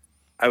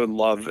 I would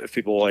love if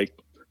people like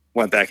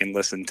went back and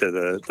listened to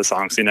the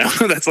songs.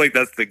 That's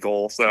the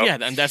goal. So yeah,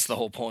 and that's the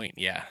whole point.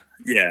 Yeah.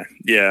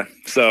 Yeah.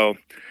 So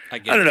I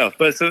don't know,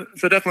 but so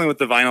definitely with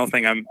the vinyl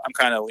thing, I'm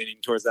kind of leaning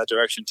towards that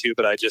direction too.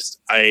 But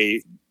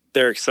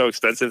they're so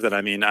expensive that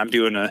I mean, I'm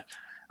doing a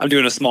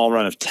small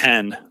run of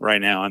 10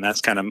 right now, and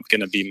that's kind of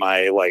going to be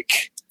my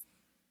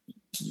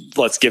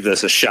let's give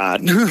this a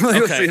shot. See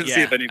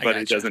if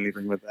anybody does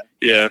anything with that.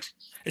 Yeah,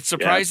 it's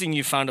surprising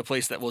you found a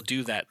place that will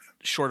do that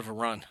short of a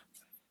run.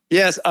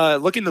 Yes,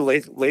 look into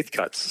lathe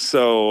cuts.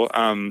 So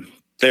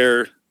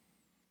they're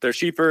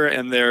cheaper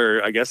and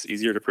they're, I guess,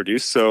 easier to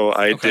produce. So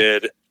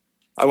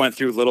I went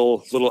through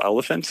Little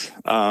Elephant.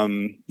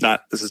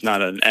 This is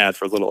not an ad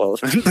for Little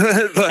Elephant,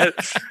 but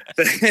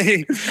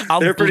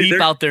I'll bleep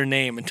out their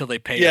name until they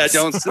pay us.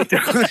 Don't say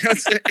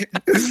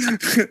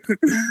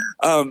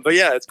but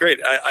yeah, it's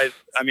great. I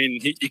mean,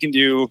 you can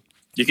do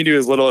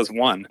as little as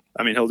one.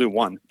 I mean, he'll do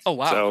one. Oh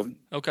wow. So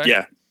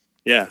okay.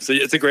 Yeah. So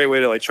it's a great way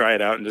to try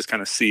it out and just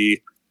kind of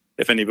see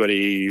if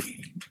anybody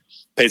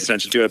pays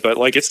attention to it. But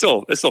it's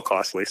still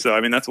costly. So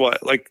I mean, that's what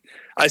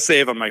I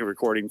save on my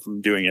recording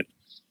from doing it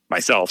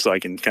myself, so I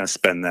can kind of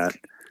spend that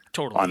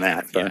on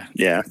that. But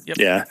yeah.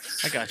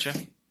 I gotcha.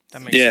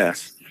 That makes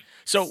sense.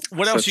 So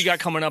what else you got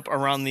coming up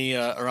around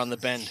the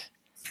bend?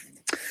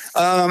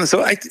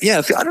 So I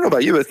don't know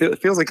about you, but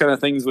it feels like kind of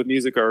things with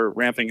music are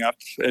ramping up,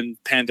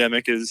 and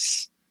pandemic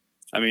is,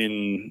 I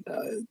mean,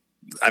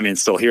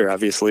 still here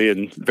obviously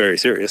and very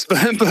serious,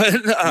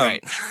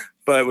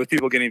 but with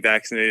people getting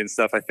vaccinated and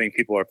stuff, I think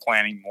people are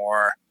planning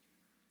more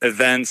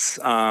events.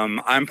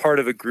 I'm part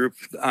of a group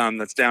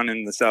that's down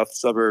in the south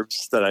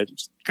suburbs that I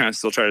kind of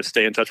still try to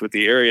stay in touch with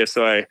the area.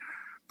 So I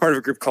part of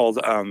a group called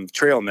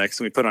Trail Mix,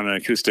 and we put on an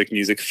acoustic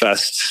music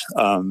fest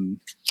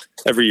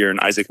every year in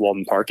Isaac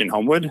Walden Park in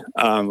Homewood,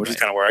 which is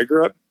kind of where I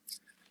grew up.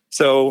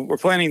 So we're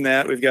planning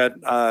that. We've got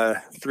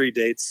 3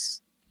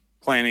 dates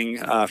planning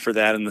for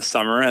that in the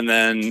summer, and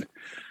then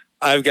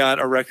I've got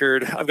a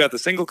record. I've got the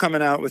single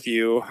coming out with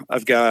you.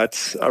 I've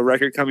got a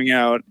record coming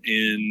out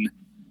in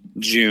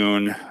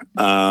June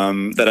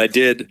that I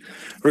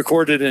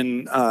recorded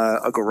in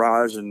a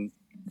garage in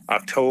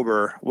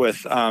October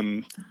with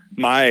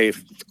my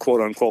quote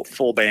unquote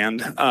full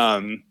band,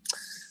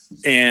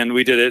 and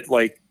we did it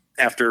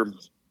after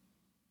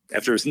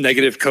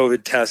negative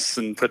COVID tests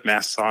and put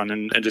masks on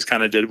and just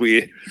kind of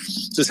we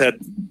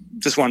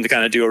just wanted to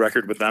kind of do a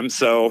record with them,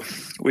 so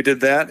we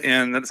did that,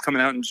 and that's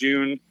coming out in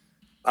June.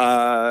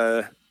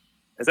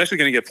 It's actually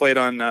going to get played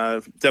on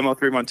Demo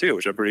 312,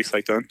 which I'm pretty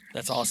psyched on.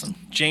 That's awesome.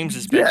 James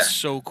has been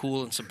so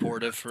cool and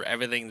supportive for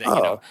everything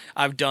that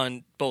I've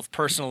done, both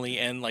personally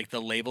and the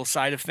label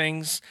side of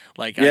things.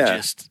 I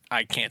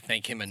can't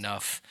thank him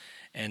enough.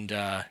 And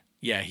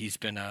he's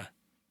been a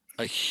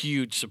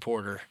huge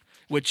supporter,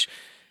 which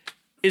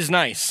is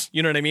nice.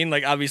 You know what I mean?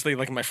 Obviously,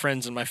 my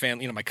friends and my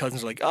family, my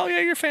cousins are like, "Oh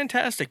yeah, you're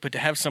fantastic." But to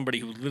have somebody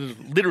who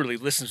literally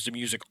listens to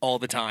music all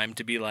the time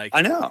to be like,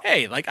 "I know,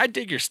 hey, I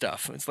dig your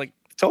stuff." It's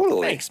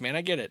totally. Thanks, man.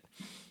 I get it.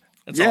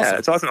 That's awesome.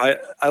 It's awesome.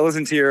 I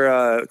listened to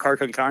your Car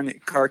Con Carne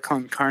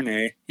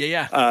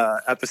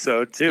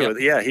episode too. Yep.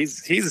 Yeah,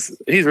 he's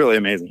really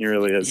amazing. He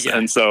really is. Yeah.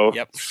 And so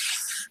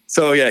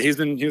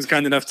he was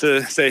kind enough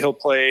to say he'll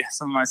play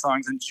some of my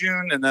songs in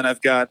June, and then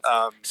I've got.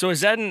 So is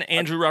that an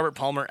Andrew Robert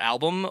Palmer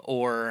album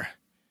or?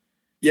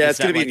 Yeah, it's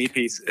going to be an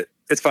EP.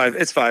 It's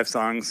 5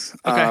 songs.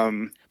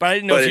 Okay. But I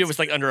didn't know if it was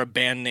under a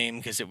band name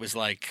because it was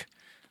band.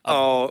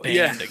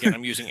 Again,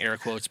 I'm using air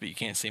quotes, but you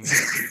can't see me.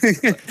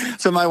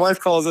 So my wife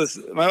calls us.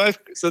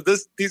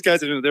 These guys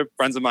they're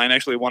friends of mine.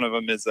 Actually, one of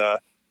them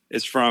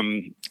is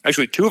from.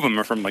 Actually, 2 of them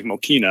are from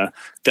Mokina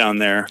down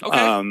there.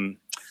 Okay.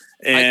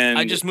 And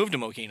I just moved to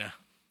Mokina.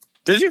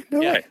 Did you? No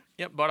way.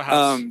 Yep, bought a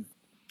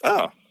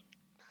house.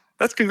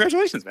 That's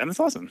congratulations, man. That's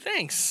awesome.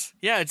 Thanks.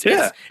 Yeah,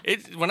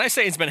 it's when I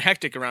say it's been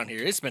hectic around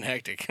here, it's been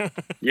hectic.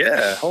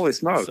 Yeah, holy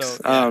smokes.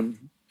 So,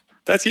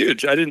 that's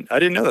huge. I didn't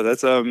know that.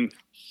 That's when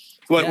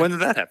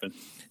did that happen?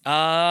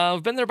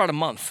 I've been there about a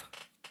month.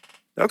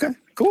 Okay,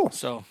 cool.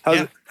 So how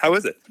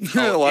is it?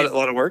 a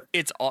lot of work.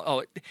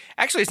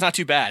 Actually, it's not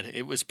too bad.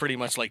 It was pretty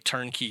much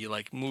turnkey,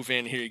 move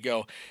in, here you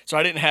go. So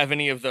I didn't have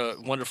any of the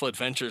wonderful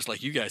adventures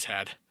like you guys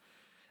had.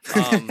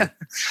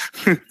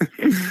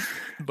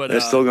 But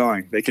they're still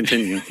going. They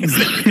continue.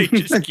 They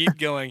just keep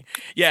going.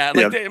 Yeah,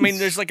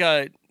 there's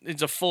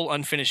it's a full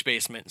unfinished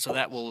basement, so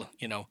that will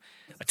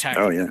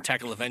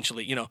tackle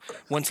eventually.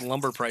 Once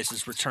lumber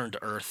prices return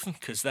to earth,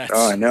 because that's.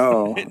 Oh, I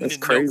know. That's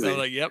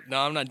crazy.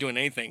 I'm not doing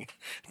anything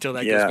until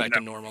that goes back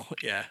to normal.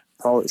 Yeah.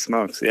 Holy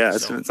smokes! Yeah,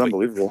 it's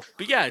unbelievable.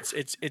 But yeah,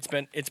 it's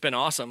been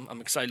awesome.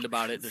 I'm excited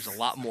about it. There's a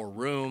lot more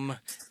room,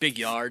 big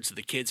yard. So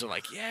the kids are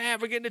like, "Yeah,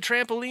 we're getting a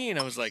trampoline."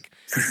 I was like,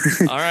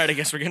 "All right, I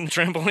guess we're getting a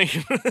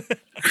trampoline."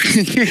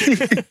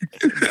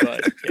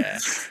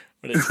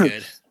 but it's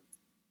good.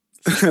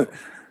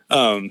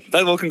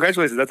 Well,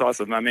 congratulations. That's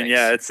awesome. I mean,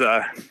 Thanks. yeah,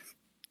 it's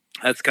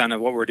that's kind of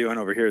what we're doing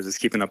over here is just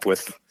keeping up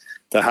with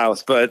the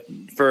house. But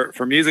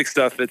for music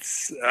stuff,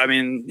 it's, I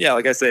mean, yeah,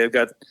 like I say, I've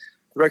got the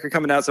record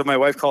coming out. So my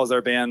wife calls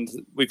our band,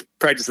 we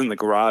practice in the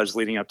garage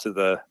leading up to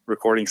the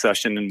recording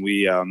session, and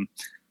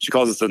she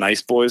calls us the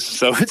Nice Boys.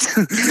 So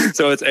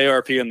it's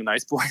ARP and the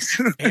Nice Boys.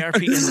 ARP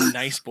and the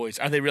Nice Boys.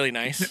 Are they really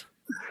nice?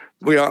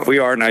 We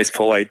are nice,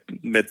 polite,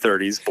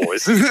 mid-30s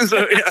boys.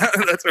 So yeah,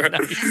 that's right.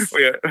 Nice.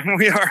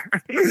 We are.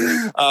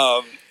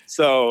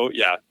 So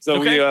yeah, so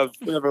okay.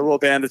 we have a little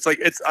band.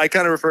 I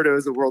kind of refer to it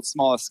as the world's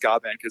smallest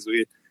ska band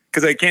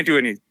because I can't do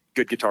any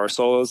good guitar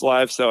solos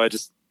live. So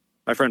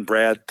my friend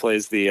Brad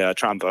plays the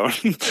trombone.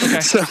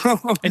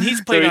 Okay. And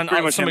he's played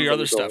on some of your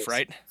other stuff,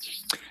 right?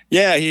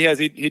 Yeah, he has.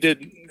 He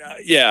did.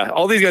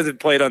 All these guys have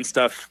played on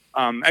stuff.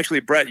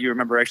 Actually, Brett, you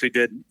remember, actually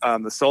did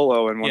the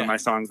solo in one of my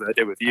songs that I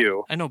did with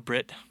you. I know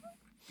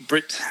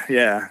Britt,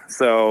 yeah.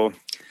 So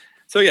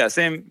yeah,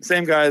 same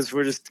guys.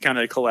 We're just kind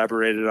of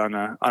collaborated on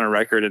a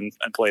record and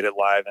played it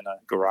live in a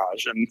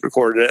garage and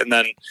recorded it. And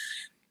then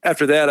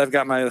after that, I've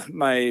got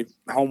my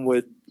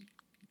Homewood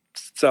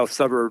South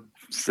Suburb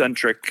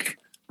centric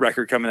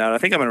record coming out. I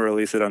think I'm going to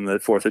release it on the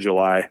 4th of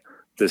July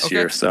this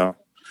year. So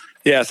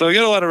yeah, so I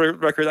got a lot of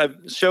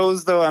records.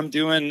 Shows though. I'm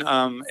doing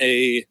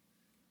a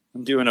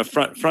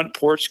front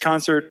porch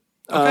concert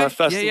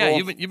festival. Yeah.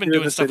 You've been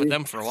doing stuff with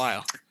them for a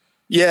while.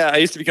 Yeah, I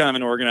used to be kind of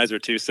an organizer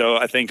too, so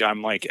I think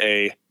I'm like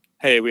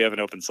hey, we have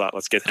an open slot,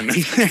 let's get him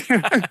in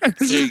there.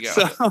 There you go.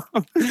 So,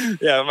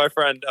 yeah, my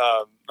friend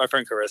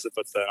Carissa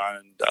puts that on,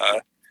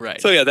 and right.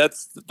 So yeah,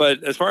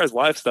 but as far as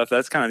live stuff,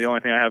 that's kind of the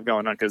only thing I have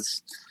going on.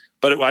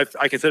 But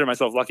I consider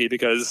myself lucky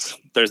because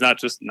there's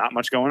not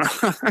much going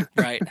on.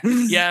 Right.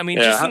 Yeah, I mean,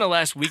 just in the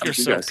last week or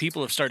so,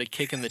 people have started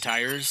kicking the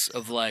tires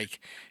of like,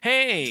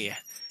 hey,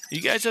 you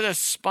guys at a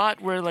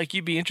spot where like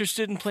you'd be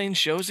interested in playing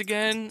shows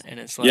again? And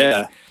it's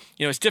like,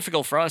 it's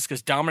difficult for us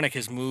because Dominic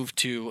has moved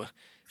to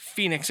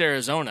Phoenix,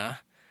 Arizona.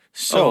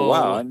 So,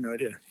 wow, I had no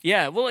idea.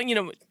 Yeah, well,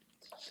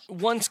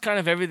 once kind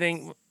of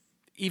everything,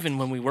 even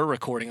when we were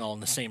recording all in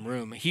the same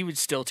room, he would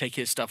still take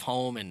his stuff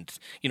home and,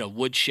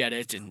 woodshed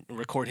it and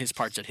record his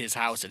parts at his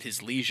house at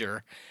his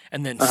leisure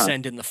and then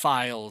send in the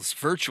files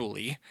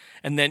virtually.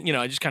 And then,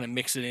 I just kind of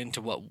mix it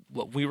into what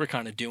we were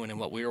kind of doing and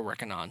what we were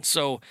working on.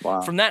 So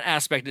from that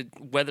aspect,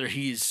 whether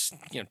he's,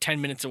 10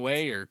 minutes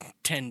away or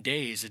 10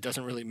 days, it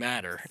doesn't really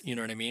matter. You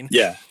know what I mean?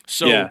 Yeah.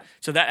 So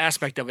that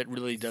aspect of it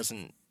really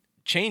doesn't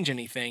change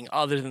anything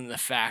other than the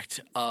fact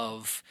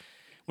of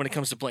when it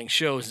comes to playing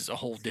shows, it's a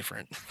whole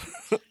different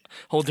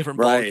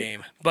ball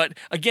game. But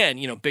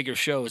again, bigger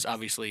shows,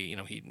 obviously,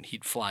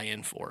 he'd fly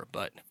in for.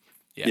 But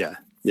yeah.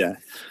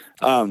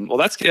 Well,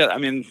 that's good. I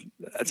mean,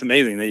 that's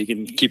amazing that you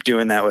can keep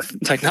doing that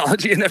with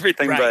technology and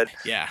everything. Right.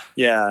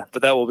 But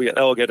but that will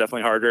get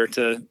definitely harder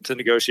to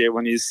negotiate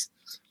when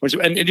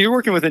and you're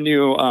working with a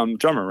new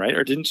drummer, right?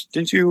 Or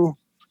didn't you?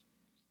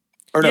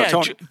 Or no,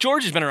 Tony.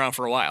 George has been around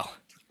for a while.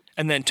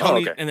 And then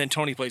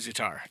Tony plays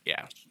guitar.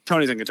 Yeah.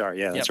 Tony's on guitar.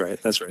 Yeah, that's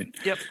right. That's right.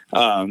 Yep.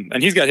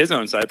 And he's got his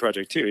own side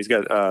project too. He's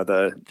got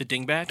the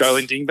Dingbats.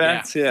 Darling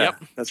Dingbats. Yeah.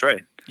 Yep. That's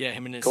right. Yeah,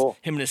 him and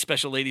his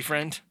special lady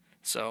friend.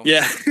 So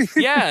yeah.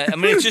 Yeah. I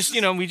mean, it's just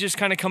we just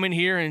kind of come in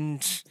here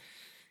and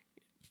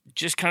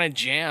just kind of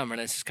jam,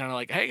 and it's just kind of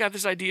like, hey, I got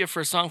this idea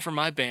for a song for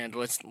my band.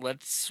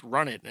 Let's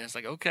run it. And it's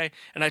like, okay.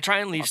 And I try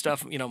and leave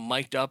stuff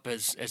mic'd up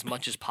as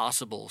much as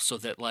possible so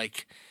that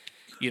like.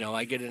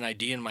 I get an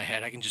idea in my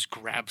head, I can just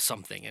grab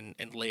something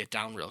and lay it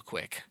down real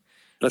quick.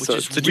 So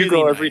do you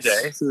go every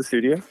day to the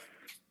studio?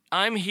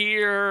 I'm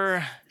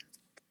here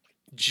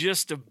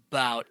just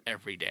about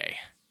every day.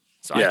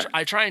 So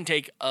I try and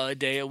take a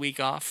day a week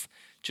off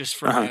just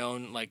for my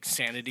own like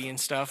sanity and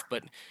stuff.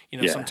 But,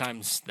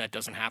 sometimes that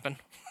doesn't happen.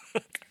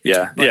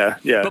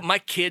 But my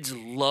kids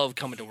love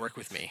coming to work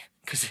with me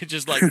because it's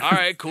just like, all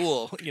right,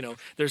 cool.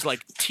 There's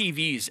like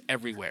TVs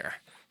everywhere.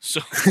 So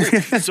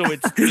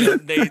it's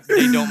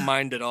they don't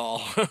mind at all.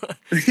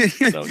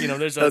 So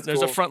there's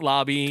a front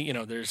lobby.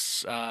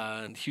 There's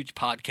a huge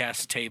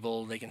podcast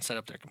table they can set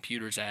up their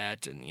computers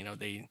at, and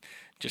they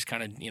just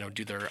kind of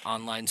do their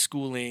online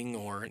schooling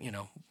or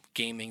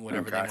gaming,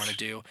 whatever they want to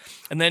do.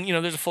 And then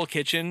there's a full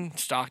kitchen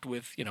stocked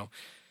with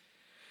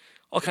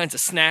all kinds of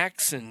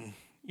snacks, and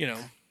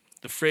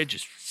the fridge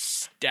is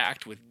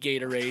stacked with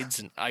Gatorades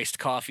and iced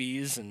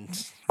coffees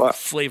and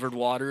flavored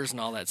waters and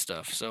all that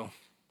stuff. So.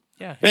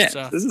 Yeah, this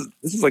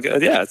is like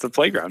it's a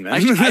playground, man.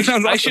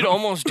 I should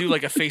almost do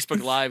like a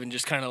Facebook Live and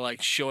just kind of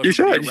like show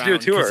everybody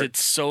around because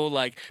it's so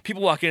like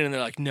people walk in and they're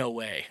like, no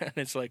way, and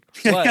it's like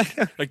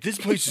what? Like this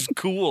place is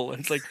cool, and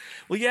it's like,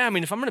 well, yeah, I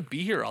mean, if I'm gonna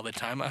be here all the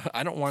time,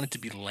 I don't want it to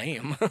be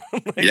lame.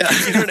 You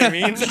know what I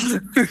mean?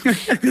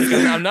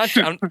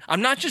 Like,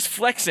 I'm not just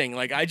flexing.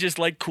 Like I just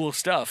like cool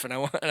stuff, and I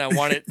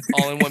want it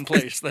all in one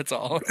place. That's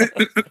all.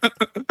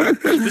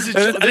 This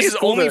is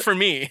only for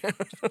me.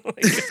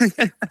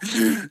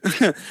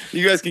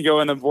 You guys can go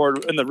in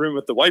the room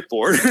with the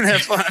whiteboard and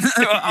have fun.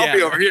 I'll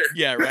be over here.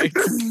 Yeah, right.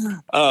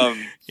 I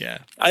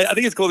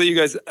think it's cool that you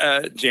guys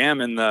jam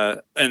in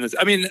this.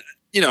 I mean,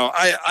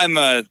 I'm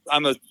a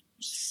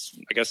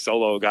I guess,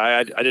 solo guy.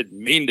 I didn't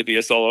mean to be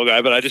a solo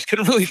guy, but I just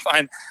couldn't really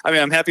find. I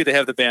mean, I'm happy to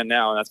have the band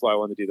now, and that's why I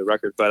wanted to do the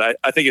record. But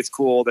I think it's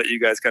cool that you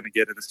guys kind of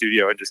get in the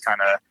studio and just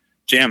kind of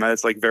jam.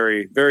 It's like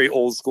very, very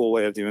old school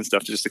way of doing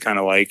stuff, just to kind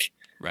of like,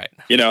 right.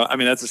 You know, I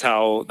mean, that's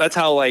how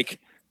like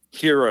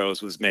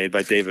Heroes was made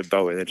by David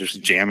Bowie. They're just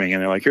jamming, and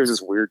they're like, "Here's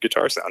this weird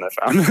guitar sound I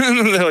found."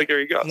 They're like,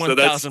 "Here you go."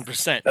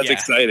 1,000%. That's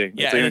exciting.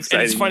 Yeah, and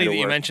it's funny that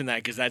you mentioned that,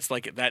 because that's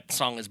like, that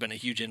song has been a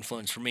huge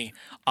influence for me.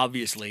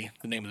 Obviously,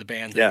 the name of the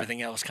band and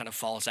everything else kind of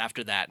falls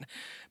after that.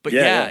 But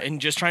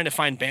and just trying to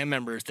find band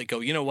members that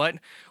go, you know what,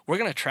 we're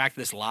gonna track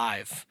this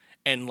live,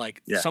 and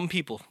like some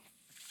people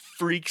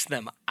freaks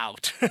them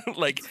out.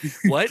 Like,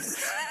 what?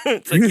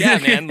 It's like, yeah,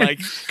 man, like,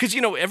 because, you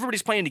know,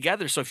 everybody's playing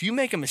together, so if you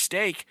make a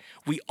mistake,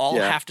 we all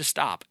have to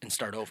stop and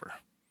start over.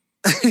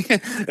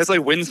 It's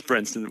like wind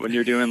sprints when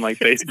you're doing like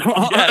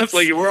baseball. It's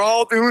like, we're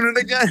all doing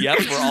it again. Yep,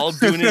 we're all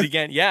doing it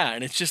again. Yeah,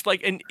 and it's just like,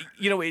 and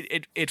you know,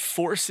 it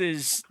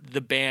forces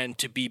the band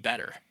to be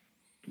better.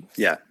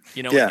 Yeah,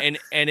 you know, and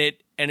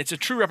it's a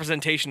true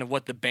representation of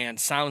what the band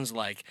sounds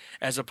like,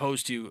 as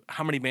opposed to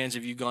how many bands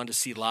have you gone to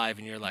see live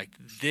and you're like,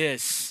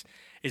 this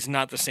is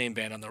not the same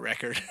band on the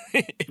record.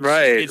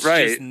 It's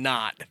just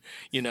not,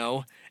 you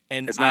know?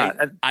 And it's not.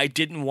 I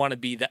didn't want to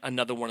be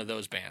another one of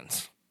those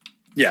bands.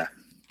 Yeah.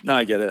 No,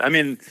 I get it. I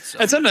mean,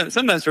 and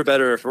sometimes for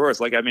better or for worse.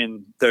 Like, I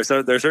mean, there's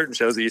certain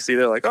shows that you see,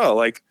 they're like, oh,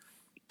 like,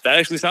 that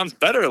actually sounds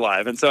better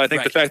live. And so I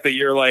think the fact that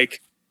you're like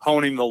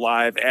honing the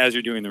live as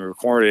you're doing the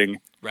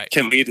recording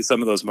can lead to some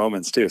of those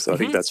moments too. So I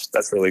think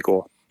that's really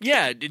cool.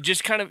 Yeah, it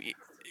just kind of,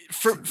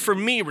 for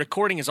me,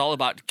 recording is all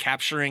about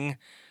capturing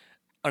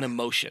an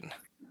emotion.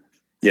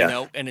 Yeah. You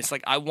know, and it's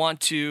like, I want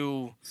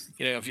to,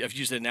 you know, I've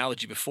used the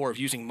analogy before of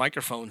using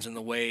microphones in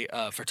the way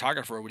a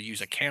photographer would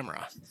use a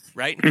camera,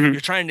 right? Mm-hmm.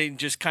 You're trying to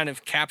just kind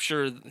of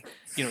capture,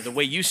 you know, the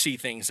way you see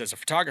things as a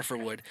photographer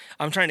would.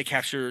 I'm trying to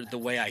capture the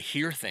way I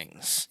hear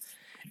things.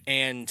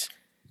 And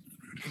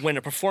when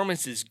a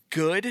performance is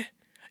good,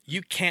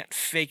 you can't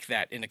fake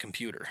that in a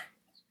computer.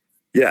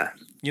 Yeah.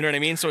 You know what I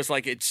mean? So it's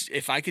like,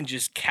 if I can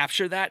just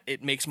capture that,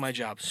 it makes my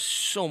job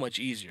so much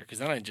easier, because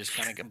then I just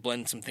kind of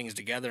blend some things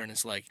together, and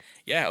it's like,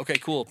 yeah, okay,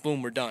 cool,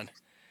 boom, we're done.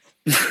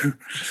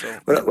 So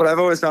what I've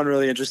always found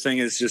really interesting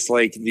is just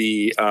like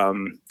the,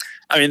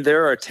 I mean,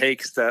 there are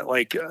takes that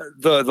like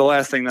the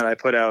last thing that I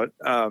put out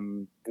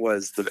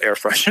was the air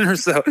freshener.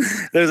 So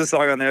there's a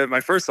song on there.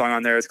 My first song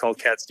on there is called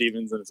Cat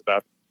Stevens, and it's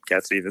about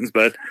Cat Stevens.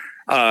 But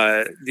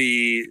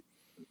you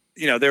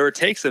know, there were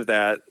takes of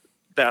that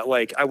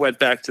like I went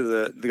back to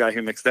the guy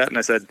who mixed that, and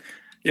I said,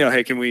 you know,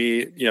 hey, can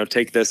we, you know,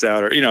 take this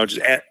out, or, you know,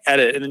 just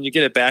edit, and then you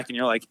get it back and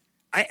you're like,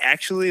 I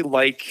actually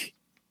like,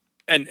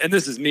 and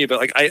this is me, but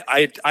like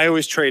I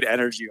always trade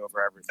energy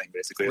over everything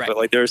basically. But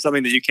like there's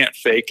something that you can't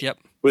fake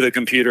with a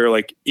computer.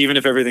 Like even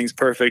if everything's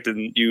perfect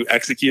and you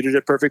executed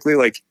it perfectly,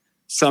 like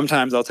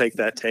sometimes I'll take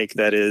that take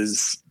that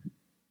is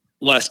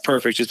less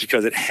perfect just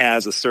because it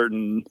has a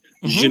certain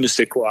je ne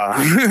sais quoi.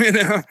 You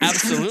know?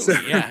 Absolutely,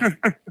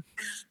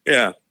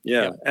 Yeah.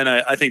 Yep. And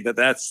I think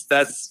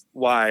that's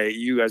why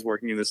you guys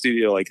working in the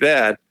studio like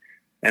that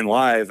and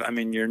live, I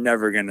mean, you're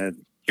never gonna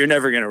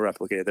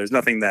replicate it. There's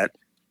nothing that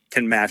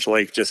can match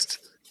like just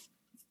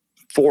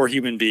 4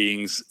 human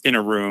beings in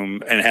a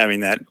room and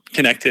having that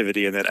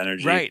connectivity and that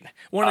energy. Right.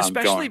 Well,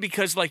 especially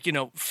because, like, you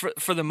know,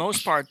 for the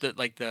most part, that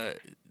like the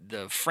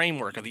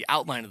framework or the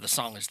outline of the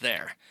song is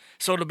there.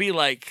 So it'll be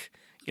like,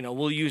 you know,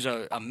 we'll use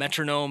a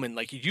metronome, and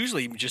like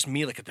usually just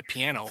me like at the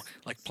piano,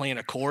 like playing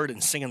a chord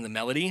and singing the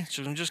melody.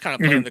 So I'm just kind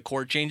of playing the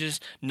chord changes,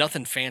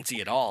 nothing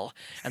fancy at all.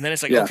 And then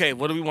it's like, okay,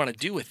 what do we want to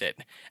do with it?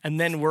 And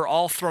then we're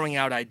all throwing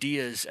out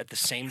ideas at the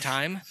same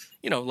time.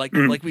 You know, like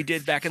we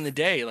did back in the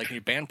day, like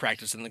your band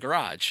practice in the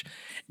garage.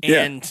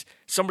 And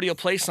somebody will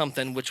play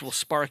something which will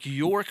spark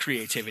your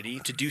creativity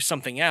to do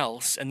something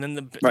else. And then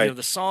you know,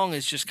 the song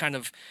is just kind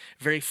of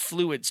very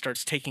fluid,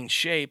 starts taking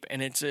shape,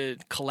 and it's a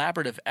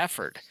collaborative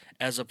effort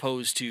as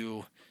opposed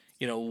to,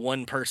 you know,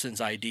 one person's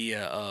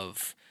idea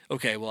of,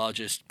 okay, well, I'll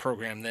just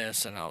program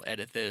this and I'll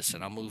edit this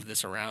and I'll move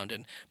this around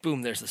and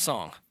boom, there's the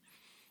song.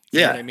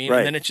 You know what I mean?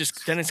 And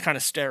then it's kind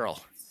of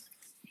sterile.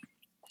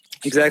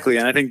 Exactly.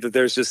 And I think that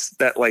there's just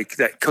that like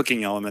that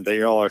cooking element that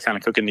you all are kind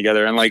of cooking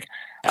together. And like,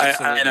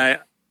 I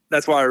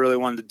that's why I really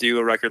wanted to do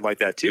a record like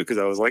that too. Cause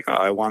I was like, oh,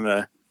 I want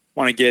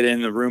to get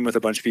in the room with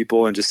a bunch of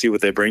people and just see what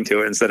they bring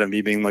to it, instead of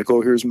me being like,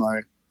 oh, here's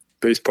my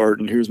bass part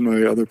and here's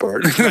my other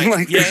part.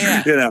 Like, you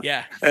know,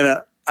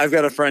 and I've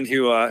got a friend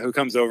who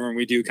comes over, and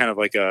we do kind of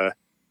like it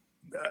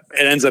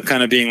ends up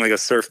kind of being like a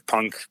surf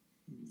punk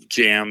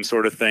jam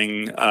sort of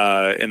thing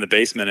in the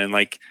basement, and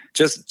like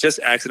just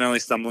accidentally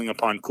stumbling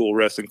upon cool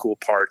riffs and cool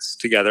parts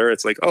together.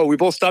 It's like, oh, we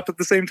both stopped at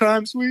the same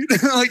time, sweet.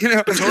 Like, you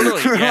know,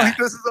 totally. Yeah. Like,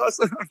 this is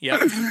awesome.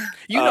 Yep.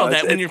 You know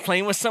that when you're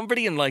playing with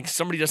somebody and like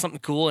somebody does something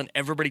cool and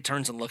everybody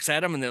turns and looks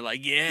at them and they're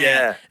like,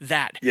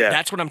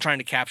 that's what I'm trying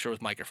to capture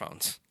with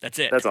microphones. That's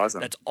it. That's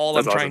awesome. That's all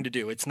I'm trying to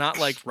do. It's not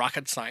like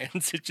rocket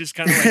science. It's just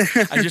kind of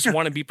like, I just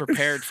want to be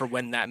prepared for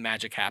when that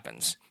magic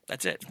happens.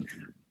 That's it.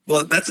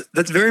 Well,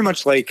 that's very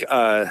much like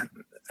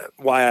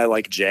why I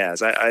like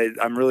jazz.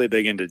 I'm really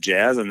big into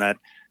jazz, and that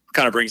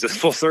kind of brings us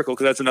full circle,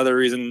 because that's another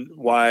reason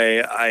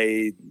why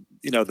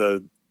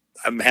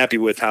I'm happy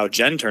with how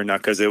Jen turned out,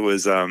 because it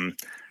was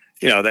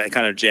that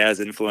kind of jazz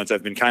influence.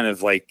 I've been kind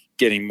of like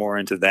getting more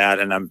into that,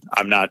 and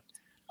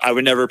I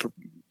would never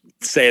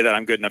say that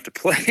I'm good enough to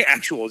play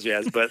actual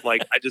jazz, but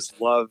like I just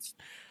love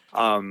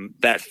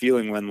that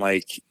feeling when,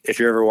 like, if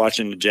you're ever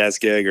watching a jazz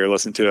gig or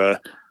listen to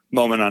a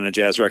moment on a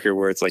jazz record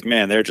where it's like,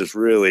 man, they're just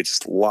really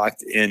just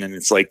locked in, and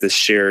it's like this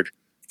shared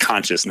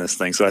consciousness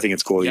thing. So I think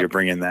it's cool you're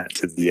bringing that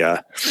to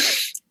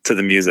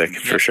the music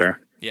for sure.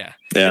 Yeah.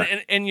 Yeah.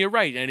 And you're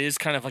right. It is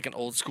kind of like an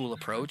old school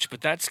approach, but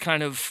that's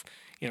kind of,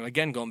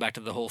 again, going back to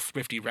the whole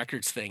thrifty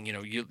records thing,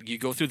 you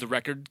go through the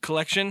record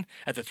collection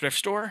at the thrift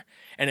store,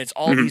 and it's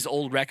all these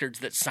old records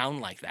that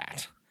sound like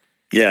that.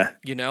 Yeah.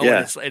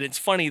 And it's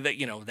funny that,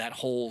 that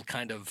whole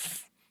kind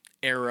of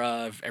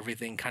era of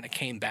everything kind of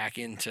came back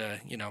into,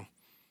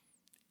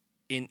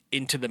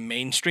 into the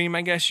mainstream,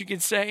 I guess you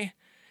could say.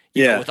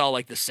 With all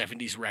like the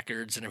 70s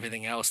records and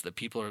everything else that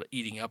people are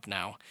eating up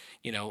now,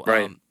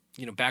 Right.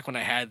 Back when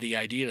I had the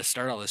idea to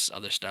start all this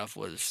other stuff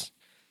was,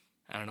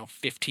 I don't know,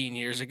 15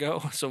 years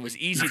ago. So it was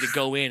easy to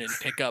go in and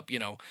pick up,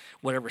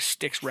 whatever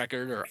Styx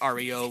record or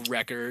REO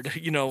record,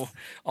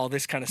 all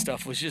this kind of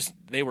stuff was just,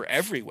 they were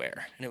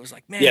everywhere. And it was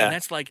like, man,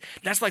 that's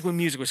like when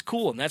music was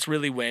cool. And that's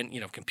really when,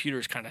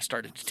 computers kind of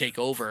started to take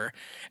over.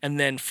 And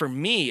then for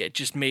me, it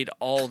just made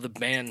all the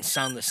bands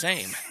sound the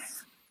same.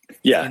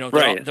 Yeah,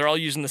 they're all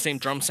using the same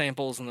drum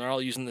samples, and they're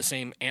all using the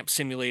same amp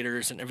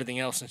simulators and everything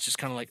else. And it's just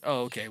kind of like,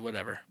 oh, okay,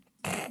 whatever.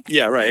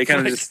 Yeah, right. It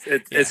kind of just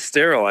it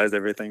sterilized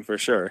everything for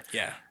sure.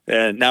 Yeah.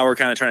 And now we're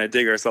kind of trying to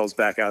dig ourselves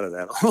back out of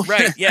that.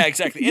 Right. Yeah,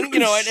 exactly. And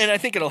and I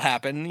think it'll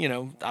happen.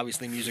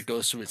 Obviously music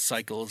goes through its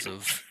cycles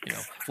of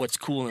what's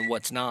cool and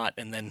what's not,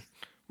 and then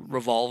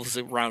revolves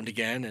around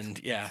again.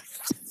 And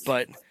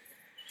but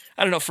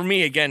I don't know. For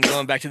me, again,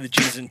 going back to the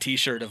jeans and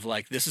T-shirt of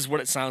like, this is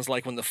what it sounds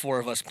like when the four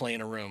of us play in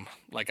a room.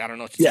 Like, I don't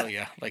know what to tell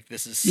you. Like,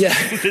 this is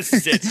this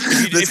is it.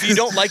 If you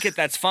don't like it,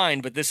 that's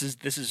fine. But this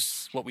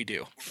is what we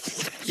do.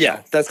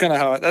 Yeah, that's kind of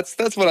how. That's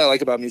what I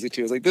like about music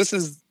too. Is like, this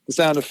is the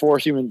sound of four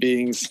human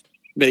beings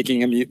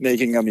making a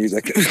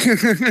music.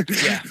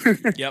 Yeah.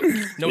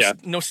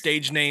 Yep. No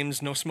stage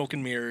names. No smoke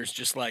and mirrors.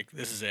 Just like,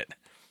 this is it.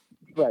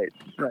 Right.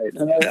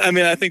 And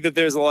I think that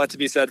there's a lot to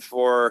be said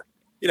for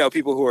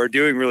people who are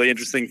doing really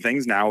interesting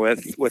things now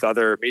with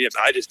other mediums.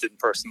 I just didn't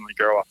personally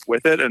grow up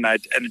with it, and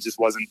it just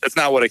wasn't. That's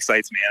not what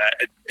excites me.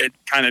 And it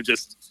kind of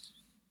just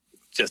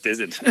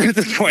isn't at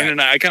this point.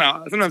 And I kind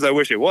of sometimes I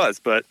wish it was,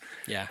 but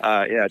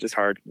it's just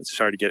hard. It's just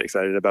hard to get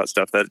excited about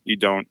stuff that you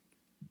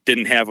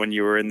didn't have when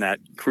you were in that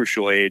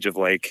crucial age of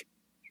like,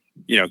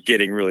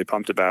 getting really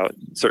pumped about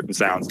certain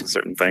sounds and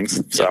certain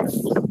things. So.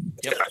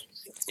 Yep.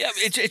 Yeah,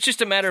 it's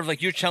just a matter of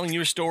like you're telling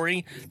your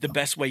story the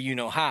best way you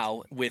know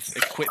how, with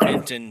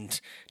equipment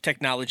and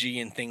technology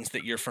and things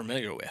that you're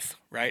familiar with,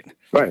 right?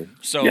 Right.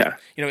 So,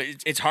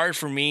 it's hard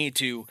for me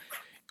to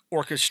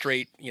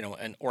orchestrate,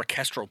 an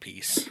orchestral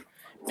piece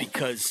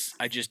because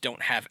I just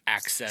don't have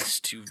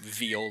access to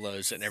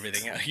violas and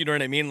everything else. You know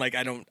what I mean? Like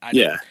I don't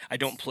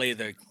play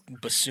the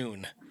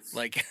bassoon.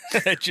 Like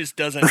it just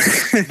doesn't.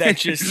 That's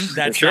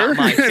sure? not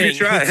my thing.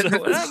 Try. So,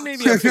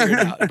 maybe I'll figure it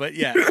out. But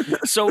yeah,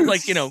 so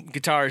like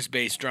guitars,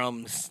 bass,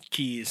 drums,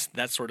 keys,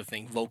 that sort of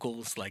thing,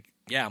 vocals. Like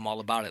I'm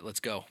all about it. Let's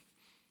go.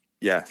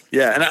 Yeah,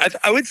 and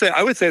I would say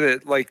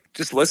that like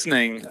just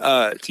listening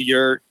to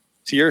your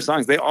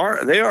songs, they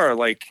are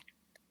like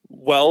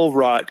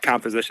well-wrought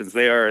compositions.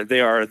 They are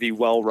the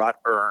well-wrought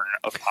urn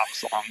of pop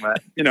song.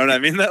 That you know what I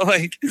mean? That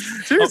like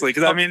seriously,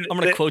 because I'm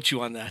going to quote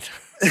you on that.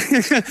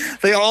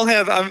 They all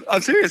have.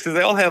 I'm serious, because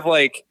they all have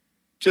like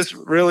just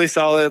really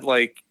solid.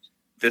 Like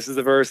this is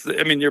the verse.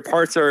 I mean, your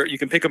parts you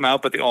can pick them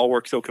out, but they all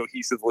work so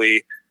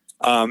cohesively.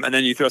 And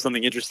then you throw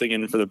something interesting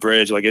in for the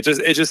bridge. Like it's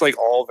just like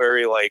all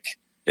very like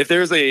if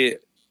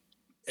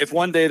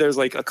one day there's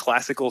like a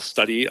classical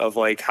study of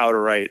like how to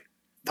write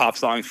pop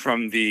songs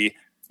from the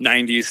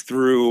 90s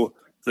through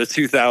the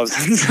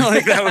 2000s,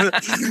 like that was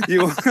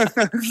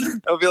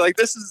I'll be like,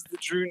 this is the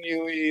Drew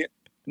Neely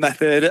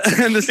method,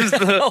 and this is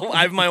the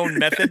I have my own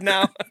method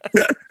now.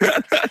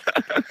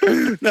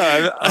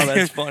 No,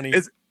 that's funny.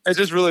 It's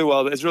just really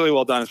well. It's really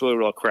well done. It's really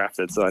well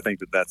crafted. So I think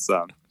that's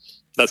what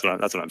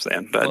I'm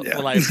saying. But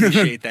well, I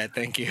appreciate that.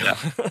 Thank you. Yeah,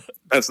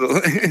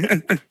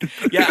 absolutely.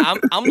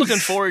 I'm looking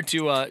forward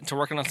to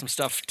working on some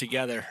stuff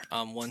together.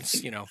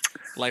 Once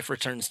life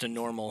returns to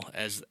normal,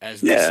 as they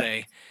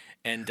say,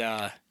 and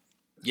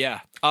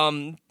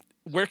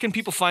where can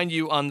people find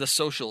you on the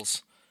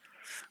socials?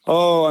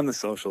 Oh, on the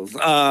socials. So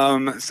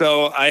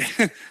I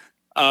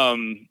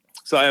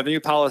have a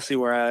new policy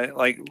where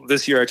I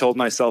this year I told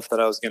myself that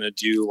I was going to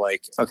do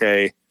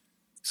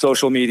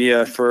social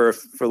media for a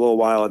little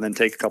while and then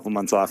take a couple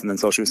months off and then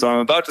social. So I'm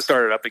about to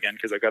start it up again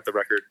because I got the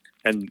record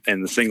and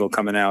the single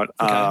coming out.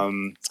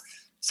 Okay.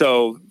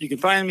 So you can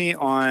find me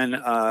on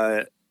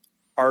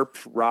ARP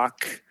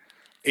Rock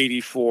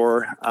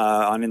 84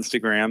 on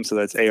Instagram. So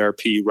that's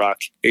ARP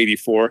Rock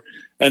 84.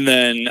 And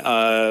then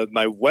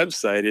my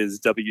website is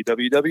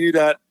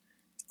www.arprock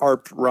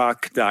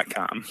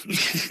arprock.com.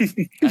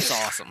 That's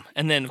awesome.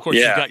 And then, of course,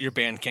 you've got your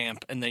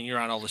Bandcamp, and then you're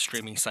on all the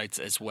streaming sites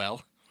as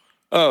well.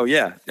 Oh,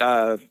 yeah.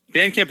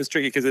 Bandcamp is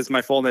tricky because it's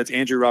my full name. It's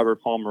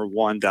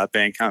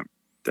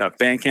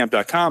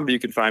andrewrobertpalmer1.bandcamp.com, but you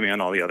can find me on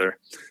all the other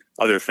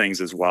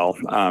things as well.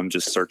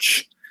 Just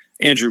search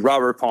Andrew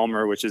Robert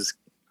Palmer, which is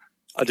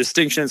a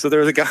distinction. So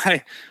there was a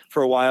guy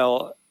for a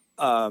while.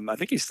 I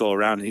think he's still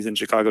around. He's in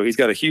Chicago. He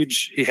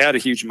had a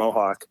huge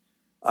mohawk.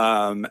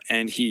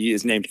 And he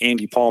is named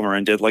Andy Palmer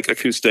and did like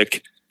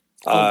acoustic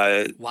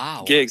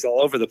gigs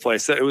all over the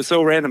place. So it was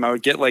so random. I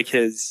would get like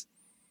his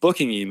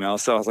booking email.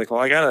 So I was like, well,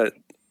 I don't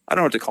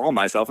know what to call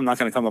myself. I'm not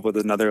going to come up with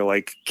another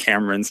like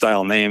Cameron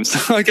style name.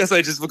 So I guess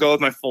I just will go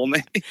with my full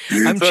name.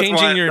 I'm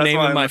changing your name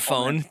on my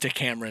phone to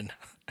Cameron.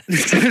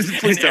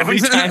 Please don't. Every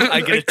time I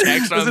get a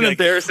text, I'm like,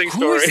 embarrassing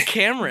story. Who's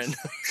Cameron?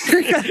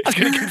 It's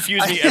going to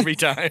confuse me every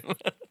time.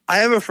 I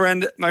have a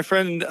friend, my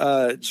friend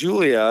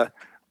Julia.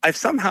 I've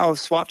somehow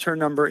swapped her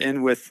number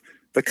in with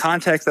the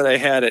contact that I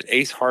had at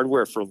Ace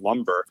Hardware for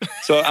lumber.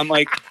 So I'm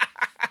like,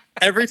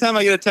 every time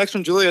I get a text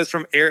from Julia, it's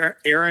from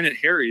Aaron at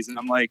Harry's, and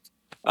I'm like,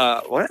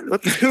 what?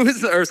 Who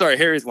is? Or sorry,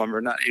 Harry's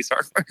Lumber, not Ace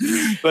Hardware.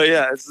 But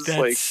yeah, it's just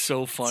like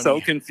so funny, so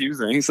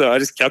confusing. So I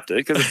just kept it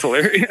because it's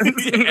hilarious.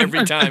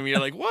 Every time you're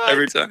like, what?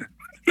 Every time.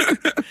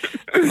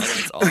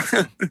 That's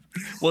awesome.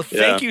 Well,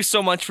 thank you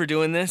so much for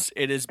doing this.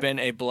 It has been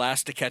a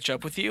blast to catch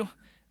up with you.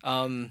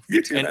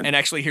 You too, and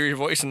actually hear your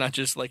voice and not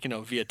just like,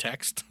 via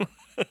text.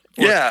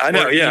 I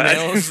know. Yeah.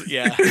 Emails.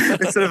 Yeah.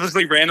 Instead of just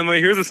like randomly,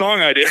 here's a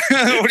song idea.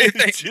 What do you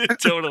think?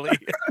 Totally.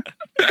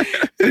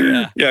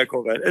 Yeah,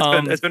 cool, man.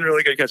 It's been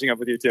really good catching up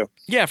with you too.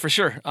 Yeah, for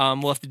sure.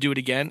 We'll have to do it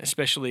again,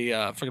 especially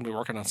if we're going to be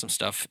working on some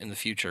stuff in the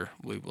future.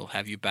 We will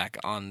have you back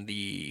on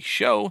the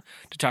show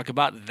to talk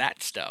about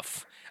that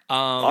stuff.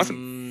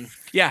 Awesome.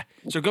 Yeah,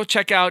 so go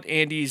check out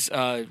Andy's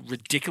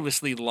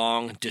ridiculously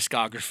long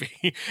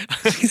discography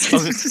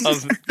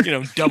of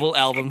double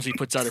albums he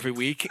puts out every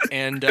week,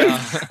 and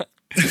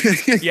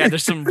yeah,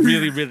 there's some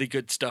really, really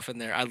good stuff in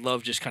there. I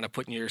love just kind of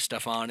putting your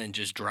stuff on and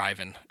just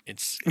driving.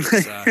 It's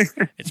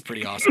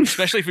pretty awesome,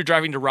 especially if you're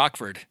driving to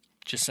Rockford.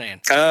 Just saying.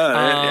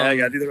 Yeah, I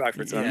gotta do the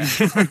Rockford song.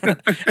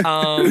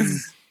 Yeah.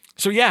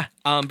 So yeah,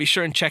 be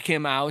sure and check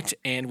him out.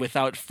 And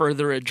without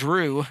further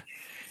ado,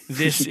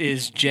 this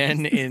is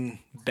Jen in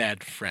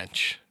Bad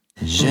French.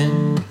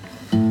 Jen,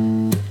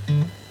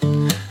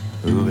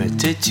 où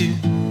étais-tu?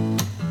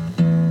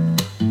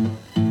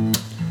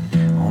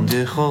 En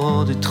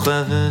dehors de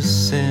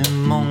traverser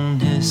mon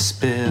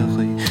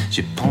espéré,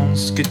 je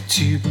pense que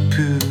tu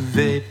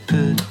pouvais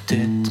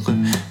peut-être.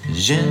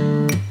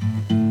 Jen,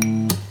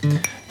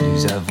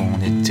 nous avons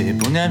été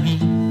bons amis.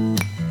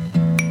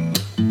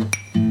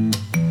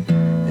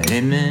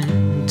 Et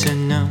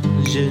maintenant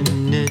je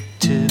ne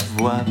te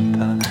vois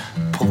pas.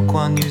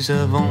 Pourquoi nous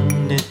avons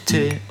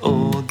été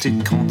hors de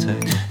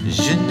contact?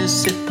 Je ne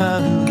sais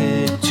pas où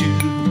es-tu.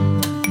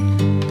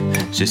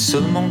 J'ai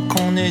seulement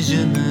connais,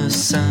 je me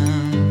sens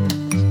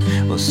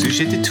au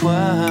sujet de toi.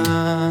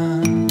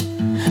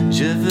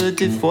 Je veux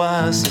te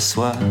voir ce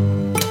soir.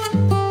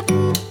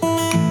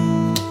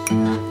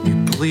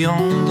 Nous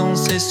pourrions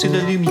danser sous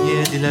la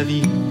lumière de la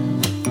vie.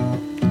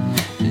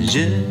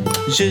 Je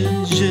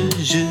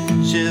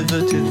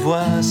veux te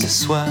voir ce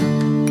soir.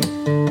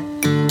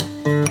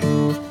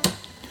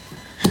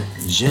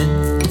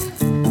 Jeune,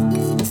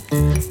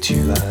 tu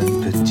as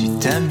une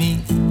petite amie.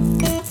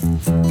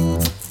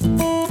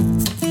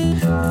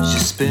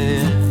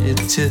 J'espère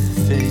qu'elle te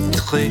fait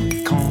très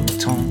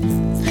content.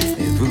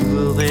 Et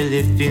vous verrez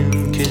les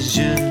films que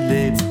je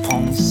les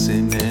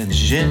pensais. Mais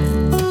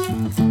jeune,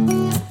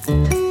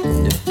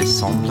 ne fais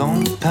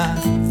semblant pas.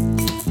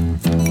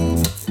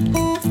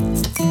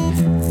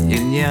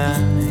 Il n'y a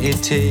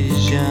été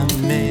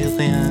jamais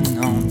rien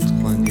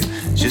entre nous.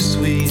 Je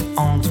suis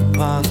entre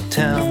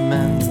terme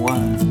et moi.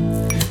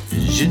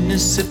 Je ne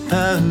sais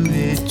pas où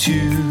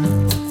es-tu.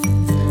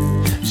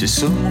 J'ai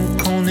seulement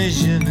connais,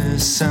 je me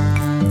sens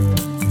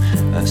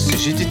à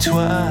sujet de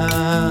toi.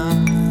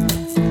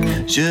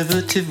 Je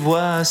veux te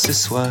voir ce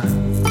soir.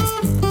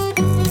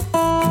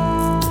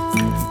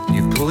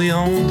 Nous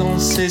pourrions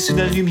danser sous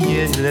la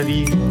lumière de la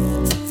vie.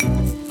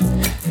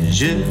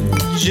 Je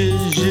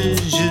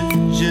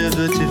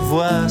veux te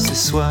voir ce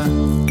soir.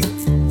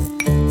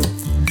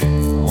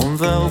 On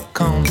va au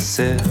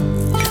concert,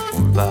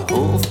 on va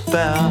au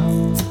bar.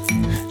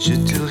 Je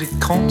te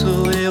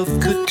raconterai où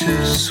que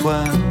tu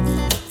sois.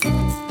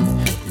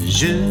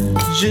 Je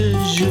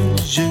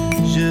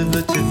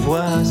veux te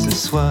voir ce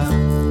soir.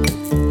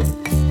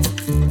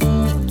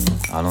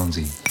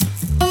 Allons-y.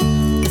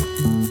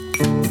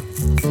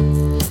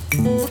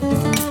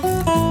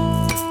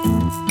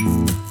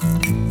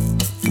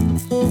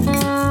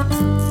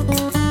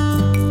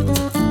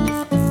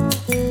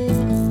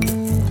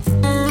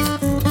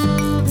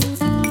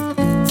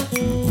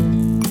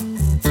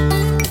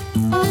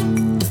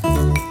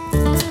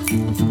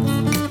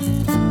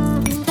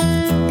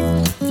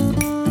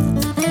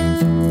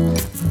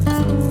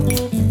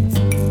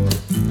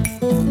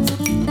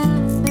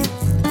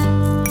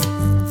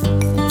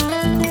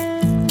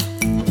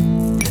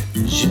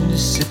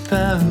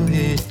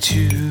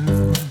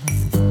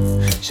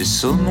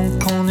 sur mon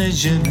compte et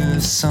je me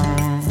sens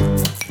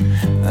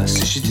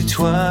assujetti de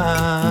toi.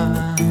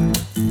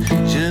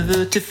 Je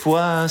veux te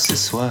voir ce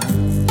soir.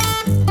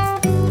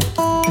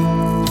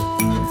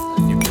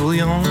 Nous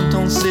pourrions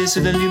danser sous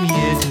la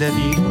lumière de la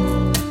vie.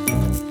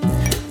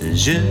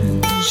 Je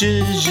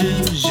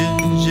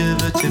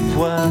veux te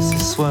voir ce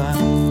soir.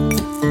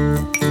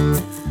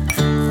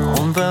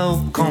 On va au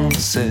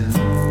concert,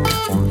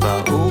 on va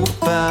au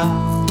bar.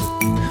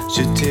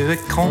 Je te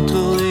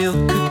rencontrerai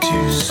où que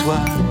tu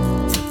sois.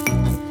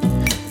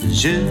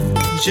 Je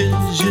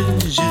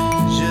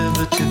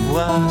veux te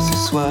voir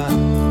ce soir.